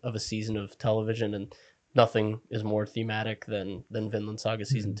a season of television, and nothing is more thematic than Vinland Saga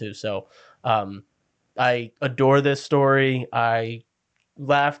season 2. So I adore this story. I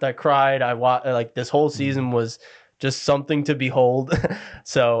laughed, I cried, like this whole season was just something to behold.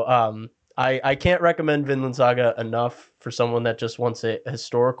 So I can't recommend Vinland Saga enough for someone that just wants a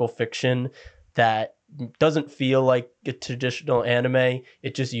historical fiction that doesn't feel like a traditional anime.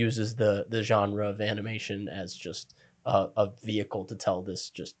 It just uses the genre of animation as just a vehicle to tell this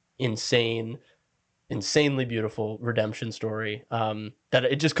just insanely beautiful redemption story that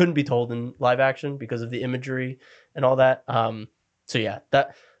it just couldn't be told in live action because of the imagery and all that. So yeah,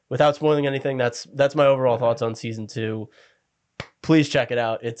 that without spoiling anything, that's my overall thoughts on season 2. Please check it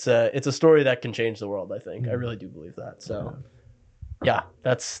out. It's a story that can change the world, I think. I really do believe that. So yeah,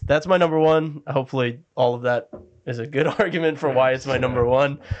 that's my number 1. Hopefully all of that is a good argument for why it's my number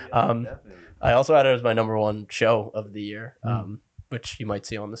 1. I also had it as my number 1 show of the year, which you might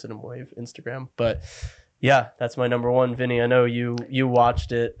see on the Cinema Wave Instagram. But yeah, that's my number 1. Vinny, I know you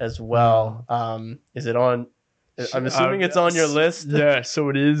watched it as well. Is it on? I'm assuming it's on your list. Yeah, so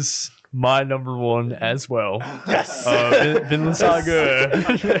it is my number 1 as well. Yes. Vinland Saga.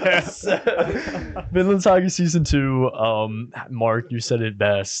 Yes. Vinland Saga season 2. Mark, you said it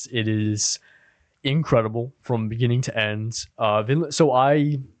best. It is incredible from beginning to end. So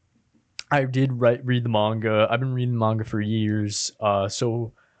I did read the manga. I've been reading the manga for years.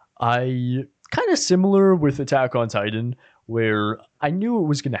 So I kind of similar with Attack on Titan, where I knew it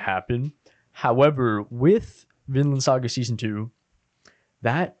was going to happen. However, with Vinland Saga season 2,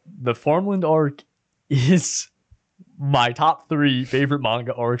 that the Farmland arc is my top 3 favorite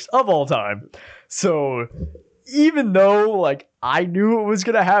manga arcs of all time. So even though like I knew it was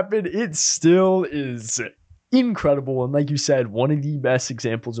gonna happen, it still is incredible. And like you said, one of the best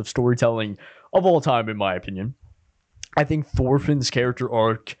examples of storytelling of all time, in my opinion. I think Thorfinn's character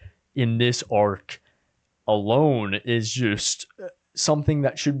arc in this arc alone is just something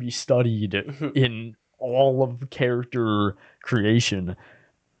that should be studied in all of character creation.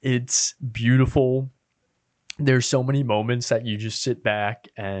 It's beautiful. There's so many moments that you just sit back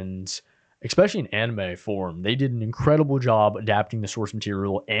and, especially in anime form, they did an incredible job adapting the source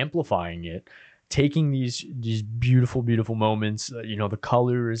material, amplifying it, taking these beautiful moments, the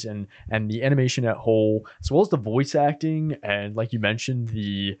colors and the animation at whole, as well as the voice acting, and like you mentioned,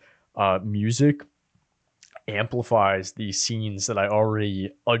 the music amplifies these scenes that I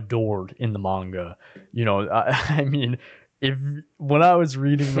already adored in the manga. I mean, when I was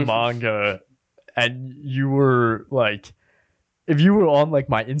reading the manga and you were like, if you were on like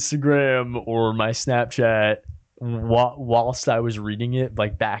my Instagram or my Snapchat whilst I was reading it,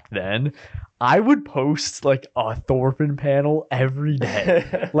 like back then, I would post like a Thorfinn panel every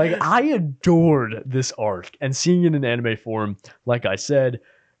day. Like I adored this arc, and seeing it in anime form, like I said,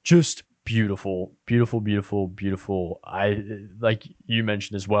 just beautiful. I, like you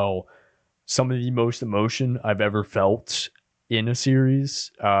mentioned as well, some of the most emotion I've ever felt in a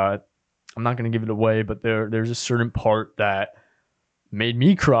series. I'm not going to give it away, but there's a certain part that made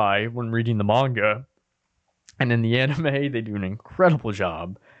me cry when reading the manga. And in the anime, they do an incredible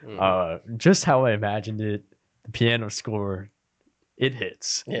job. Just how I imagined it, the piano score, it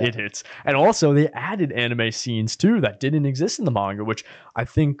hits. Yeah. It hits. And also, they added anime scenes, too, that didn't exist in the manga, which I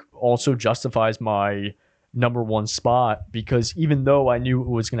think also justifies my number 1 spot, because even though I knew it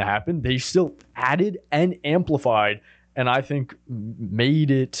was going to happen, they still added and amplified, and I think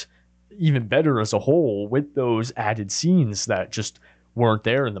made it even better as a whole with those added scenes that just weren't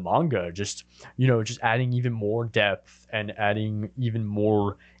there in the manga. Just adding even more depth and adding even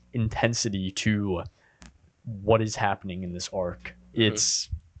more intensity to what is happening in this arc. It's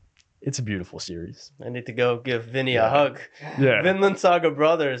a beautiful series. I need to go give Vinny a hug. Yeah. Vinland Saga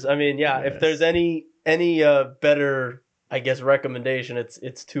Brothers. I mean, yeah, yes. If there's any better, I guess, recommendation,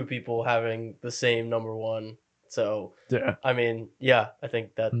 it's 2 people having the same number 1. So, yeah. I mean, yeah, I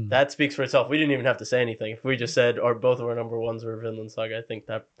think that speaks for itself. We didn't even have to say anything. If we just said both of our number 1s were Vinland Saga, I think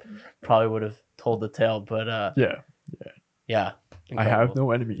that probably would have told the tale. But yeah. Incredible. I have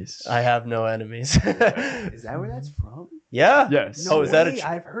no enemies. I have no enemies. Is that where that's from? Yeah. Yes. No is that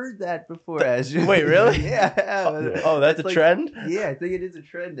I've heard that before. Wait, really? Yeah. Oh, that's a trend? Yeah, I think it is a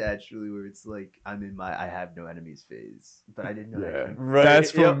trend actually, where it's like I'm in my I have no enemies phase, but I didn't know that. Right.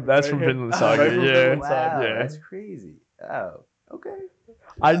 That's from Vinland Saga. Right from yeah. Vinland Saga. Wow, that's crazy. Oh, okay.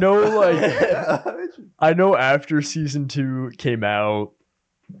 I know after season 2 came out,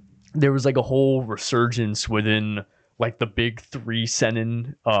 there was like a whole resurgence within like the big 3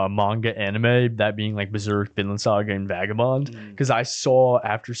 seinen manga anime, that being like Berserk, Vinland Saga, and Vagabond. Because I saw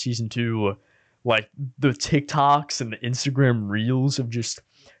after season 2, like the TikToks and the Instagram reels of just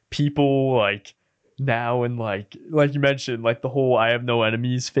people like now, and like you mentioned, like the whole I have no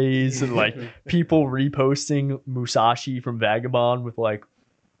enemies phase, and like people reposting Musashi from Vagabond with like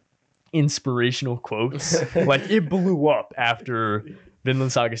inspirational quotes. Like it blew up after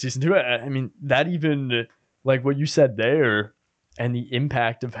Vinland Saga season 2. I mean, that even like what you said there, and the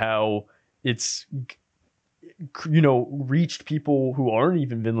impact of how it's reached people who aren't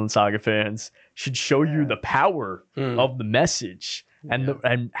even Vinland Saga fans, should show you the power of the message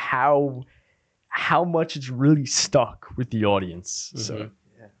and how much it's really stuck with the audience. So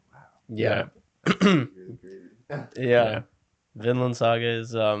yeah. Vinland Saga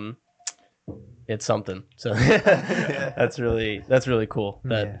is it's something. So that's really cool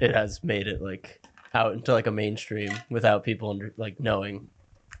that it has made it like out into like a mainstream without people knowing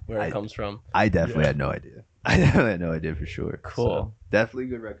where it comes from. I definitely had no idea. I definitely had no idea for sure. Cool. So, definitely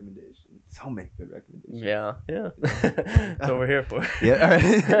good recommendation. So many good recommendations. Yeah. That's what we're here for. Yeah.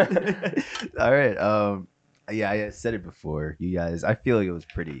 All right. All right. Yeah, I said it before. You guys, I feel like it was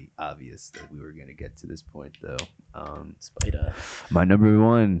pretty obvious that we were gonna get to this point, though. Spider. My number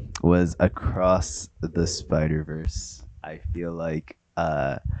one was Across the Spider-Verse. I feel like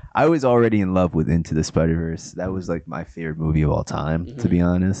I was already in love with Into the Spider-Verse. That was like my favorite movie of all time, to be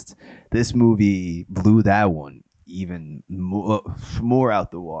honest. This movie blew that one even more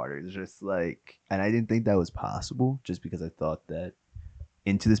out the water. It's just like, and I didn't think that was possible, just because I thought that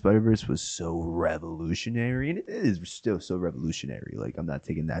Into the Spider-Verse was so revolutionary, and it is still so revolutionary. Like, I'm not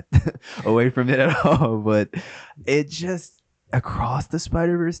taking that away from it at all, but it just, Across the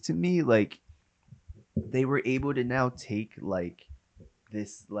Spider-Verse, to me, like, they were able to now take like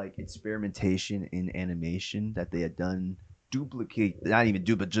this like experimentation in animation that they had done,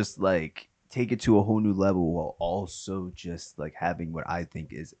 just like take it to a whole new level, while also just like having what I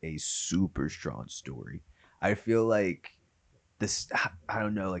think is a super strong story. I feel like this, I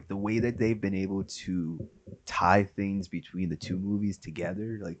don't know, like the way that they've been able to tie things between the two movies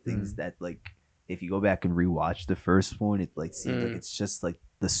together, like things that, like, if you go back and rewatch the first one, it like seems like it's just like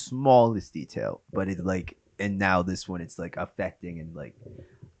the smallest detail, but it like, and now this one, it's like affecting, and like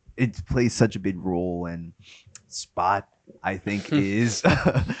it plays such a big role. And Spot, I think, is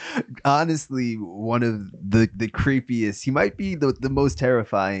honestly one of the creepiest. He might be the most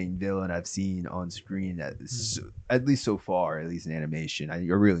terrifying villain I've seen on screen, at least so far, at least in animation. I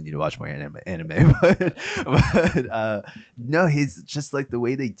really need to watch more anime, but no, he's just like the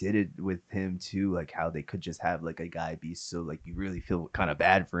way they did it with him too, like how they could just have like a guy be so like you really feel kind of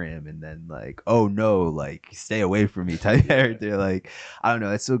bad for him, and then like, oh no, like stay away from me type character. Like, I don't know,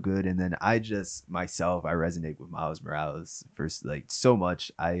 that's so good. And then I resonate with Miles Morales first, like, so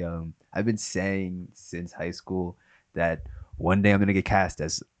much. I've been saying since high school that one day I'm gonna get cast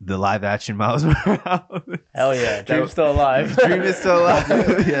as the live action Miles Morales. Hell yeah, Dream's still alive. Dream is still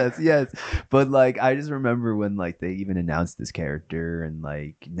alive. yes. But like, I just remember when like they even announced this character, and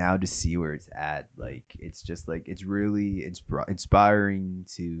like now to see where it's at, like it's just like it's really inspiring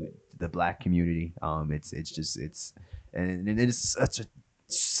to the Black community. And it's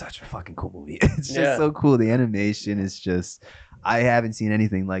such a fucking cool movie. It's just so cool. The animation is just, I haven't seen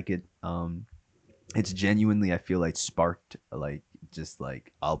anything like it. It's genuinely, I feel like, sparked like just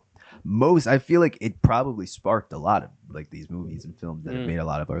like I feel like it probably sparked a lot of like these movies and films that have made a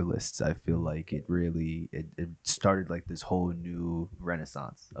lot of our lists. I feel like it really it started like this whole new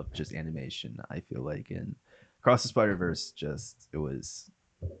renaissance of just animation, I feel like. And Across the Spider-Verse, just, it was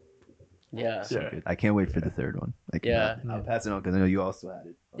so good. I can't wait for the third one. I'll pass it on because I know you also had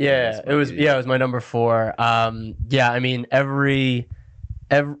it. It was my number 4. I mean,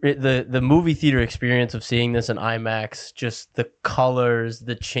 the movie theater experience of seeing this in IMAX, just the colors,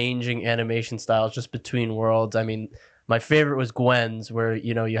 the changing animation styles just between worlds. I mean, my favorite was Gwen's, where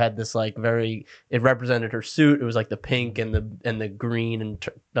you had this like it represented her suit. It was like the pink and the green and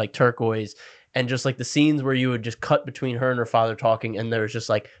like turquoise, and just like the scenes where you would just cut between her and her father talking, and there was just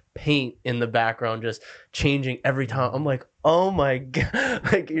like paint in the background just changing every time. I'm like, oh my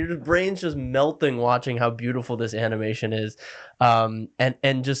god, like your brain's just melting watching how beautiful this animation is. And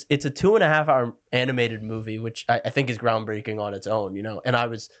just, it's a 2.5 hour animated movie, which I think is groundbreaking on its own, and I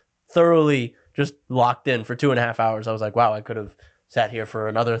was thoroughly just locked in for 2.5 hours. I was like, wow, I could have sat here for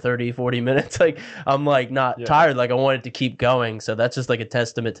another 30-40 minutes. Like, I'm like not tired, like I wanted to keep going. So that's just like a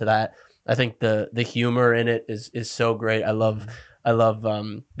testament to that. I think the humor in it is so great. I love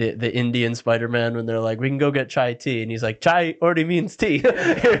the Indian Spider-Man when they're like, we can go get chai tea, and he's like, chai already means tea.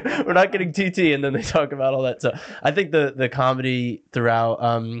 We're not getting tea, and then they talk about all that. So I think the comedy throughout.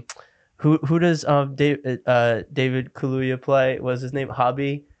 Who does David Kaluuya play? What was his name?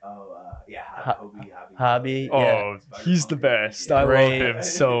 Hobby. Hobby. Oh, he's the best. I love him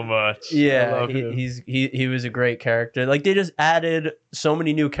so much. Yeah, he was a great character. Like, they just added so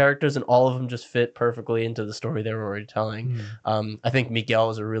many new characters, and all of them just fit perfectly into the story they were already telling. I think Miguel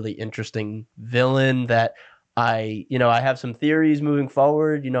is a really interesting villain that I have some theories moving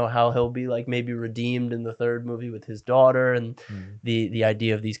forward, how he'll be like maybe redeemed in the third movie with his daughter, and the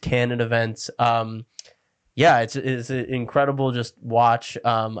idea of these canon events. Yeah, it's an incredible just watch.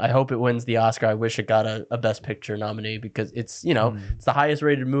 I hope it wins the Oscar. I wish it got a Best Picture nominee because it's it's the highest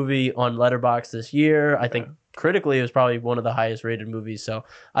rated movie on Letterboxd this year. I think critically it was probably one of the highest rated movies, so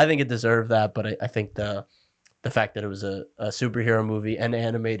I think it deserved that. But I think the fact that it was a superhero movie and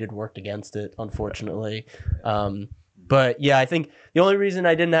animated worked against it, unfortunately. But yeah, I think the only reason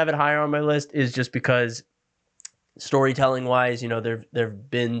I didn't have it higher on my list is just because storytelling wise, there've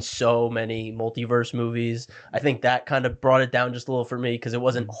been so many multiverse movies. I think that kind of brought it down just a little for me because it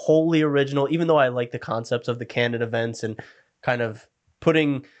wasn't wholly original, even though I like the concepts of the canon events and kind of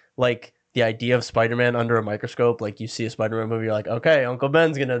putting like the idea of Spider-Man under a microscope. Like you see a Spider-Man movie, you're like, okay, Uncle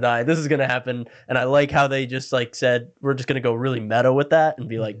Ben's gonna die, this is gonna happen. And I like how they just like said we're just gonna go really meta with that and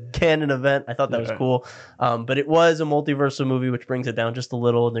be like canon event. I thought that was cool. But it was a multiversal movie, which brings it down just a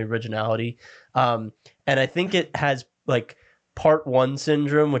little in the originality. And I think it has like part one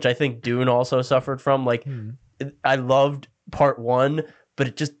syndrome, which I think Dune also suffered from. Like I loved part one, but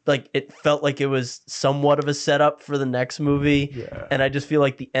it just like it felt like it was somewhat of a setup for the next movie. And I just feel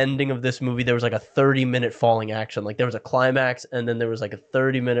like the ending of this movie, there was like a 30-minute falling action. Like there was a climax and then there was like a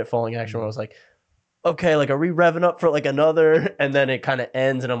 30-minute falling action where I was like, okay, like are we revving up for like another? And then it kind of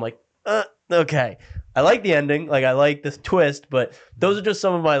ends and I'm like, okay. I like the ending, like I like this twist, but those are just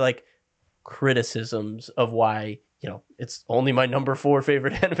some of my like criticisms of why it's only my number 4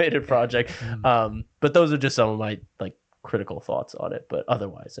 favorite animated project. But those are just some of my like critical thoughts on it. But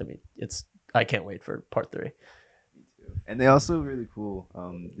otherwise, I mean, I can't wait for part 3. And they also really cool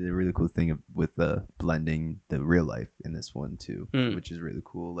did a really cool thing with blending the real life in this one too, which is really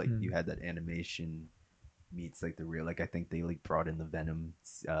cool. Like you had that animation meets like the real, like I think they like brought in the Venom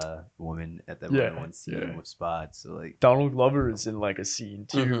woman at that one scene with Spot. So like Donald Glover is in like a scene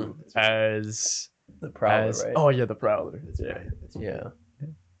too as the Prowler, right? Oh yeah, the Prowler. That's right. Yeah.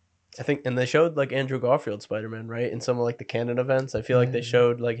 I think, and they showed like Andrew Garfield Spider-Man, right? In some of like the canon events. I feel like they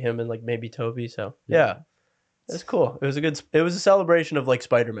showed like him and like maybe Toby. So yeah. It's cool. It was a celebration of like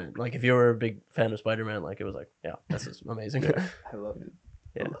Spider-Man. Like if you were a big fan of Spider-Man, like it was like, yeah, this is amazing. I love it.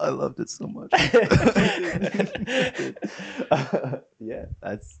 Yeah. I loved it so much. Yeah,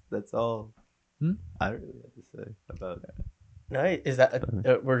 that's all I really have to say about that. Nice. Is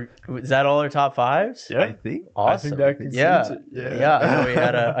that all our top 5s? Yeah, I think. Awesome. I think Yeah.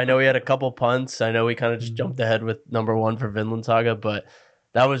 I know we had a couple punts. I know we kind of just jumped ahead with number 1 for Vinland Saga, but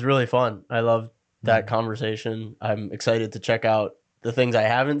that was really fun. I loved that conversation. I'm excited to check out the things I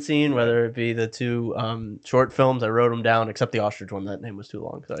haven't seen, whether it be the 2 short films. I wrote them down, except the ostrich one. That name was too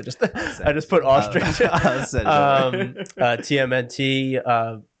long, so I just put ostrich.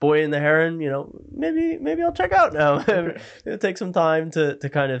 TMNT, Boy and the Heron. Maybe I'll check out now. It'll take some time to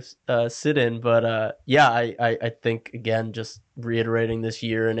kind of sit in, but I think again, just reiterating this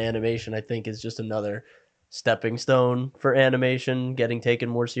year in animation, I think is just another stepping stone for animation getting taken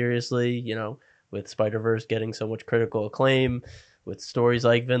more seriously. With Spider-Verse getting so much critical acclaim, with stories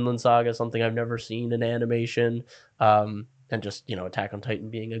like Vinland Saga, something I've never seen in animation, and just Attack on Titan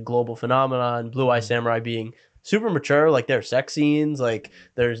being a global phenomenon, Blue Eye Samurai being super mature, like their sex scenes, like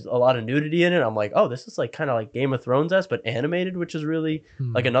there's a lot of nudity in it. I'm like, oh, this is like kind of like Game of Thrones-esque, but animated, which is really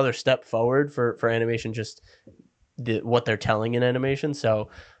like another step forward for animation, just what they're telling in animation. So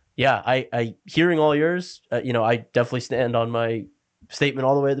yeah, I hearing all yours, I definitely stand on my statement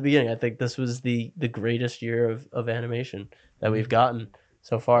all the way at the beginning. I think this was the greatest year of animation that we've gotten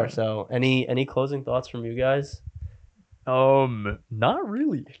so far. So any closing thoughts from you guys? Not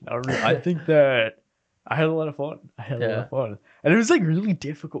really. I think that I had a lot of fun. And it was like really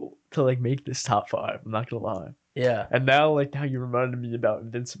difficult to like make this top 5. I'm not gonna lie. Yeah. And now you reminded me about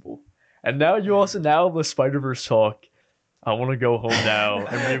Invincible, and now the Spider-Verse talk. I want to go home now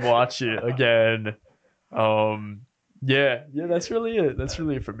and rewatch it again. Yeah, that's really it. That's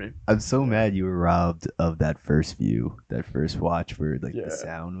really it for me. I'm so mad you were robbed of that first watch where like the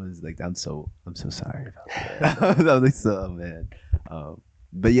sound was like. I'm so sorry about that. I'm like so mad.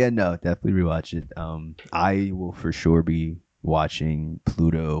 But yeah, no, definitely rewatch it. I will for sure be watching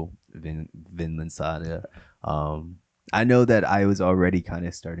Pluto, Vinland Saga. I know that I was already kind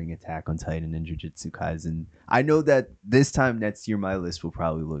of starting Attack on Titan and Jujutsu Kaisen. I know that this time next year my list will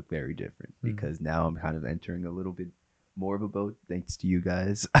probably look very different because now I'm kind of entering a little bit more of a boat thanks to you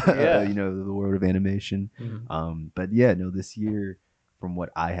guys. The world of animation. But yeah, no, this year from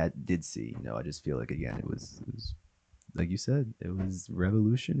what I did see, I just feel like again it was like you said, it was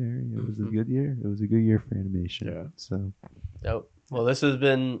revolutionary. It was a good year. It was a good year for animation. Yeah. So Dope. Well, this has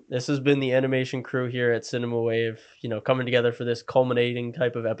been the animation crew here at Cinema Wave, coming together for this culminating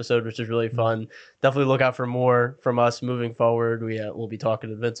type of episode, which is really fun. Definitely look out for more from us moving forward. We'll be talking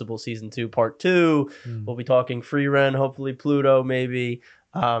Invincible season 2, part 2. We'll be talking Free Ren, hopefully Pluto, maybe.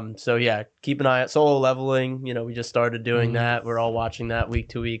 So yeah, keep an eye out. Solo Leveling, we just started doing that. We're all watching that week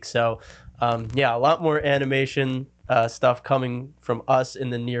to week. So yeah, a lot more animation stuff coming from us in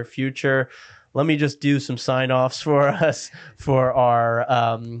the near future. Let me just do some sign-offs for us for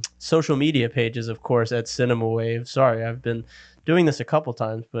our social media pages, of course, at Cinema Wave. Sorry, I've been doing this a couple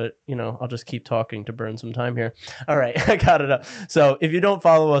times, but, I'll just keep talking to burn some time here. All right, I got it up. So if you don't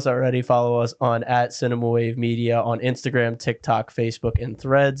follow us already, follow us on @CinemaWaveMedia on Instagram, TikTok, Facebook, and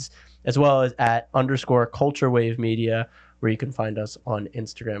Threads, as well as @_CultureWaveMedia, where you can find us on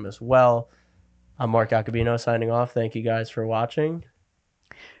Instagram as well. I'm Mark Acabino signing off. Thank you guys for watching.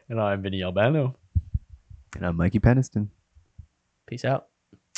 And I'm Vinny Albano. And I'm Mikey Peniston. Peace out.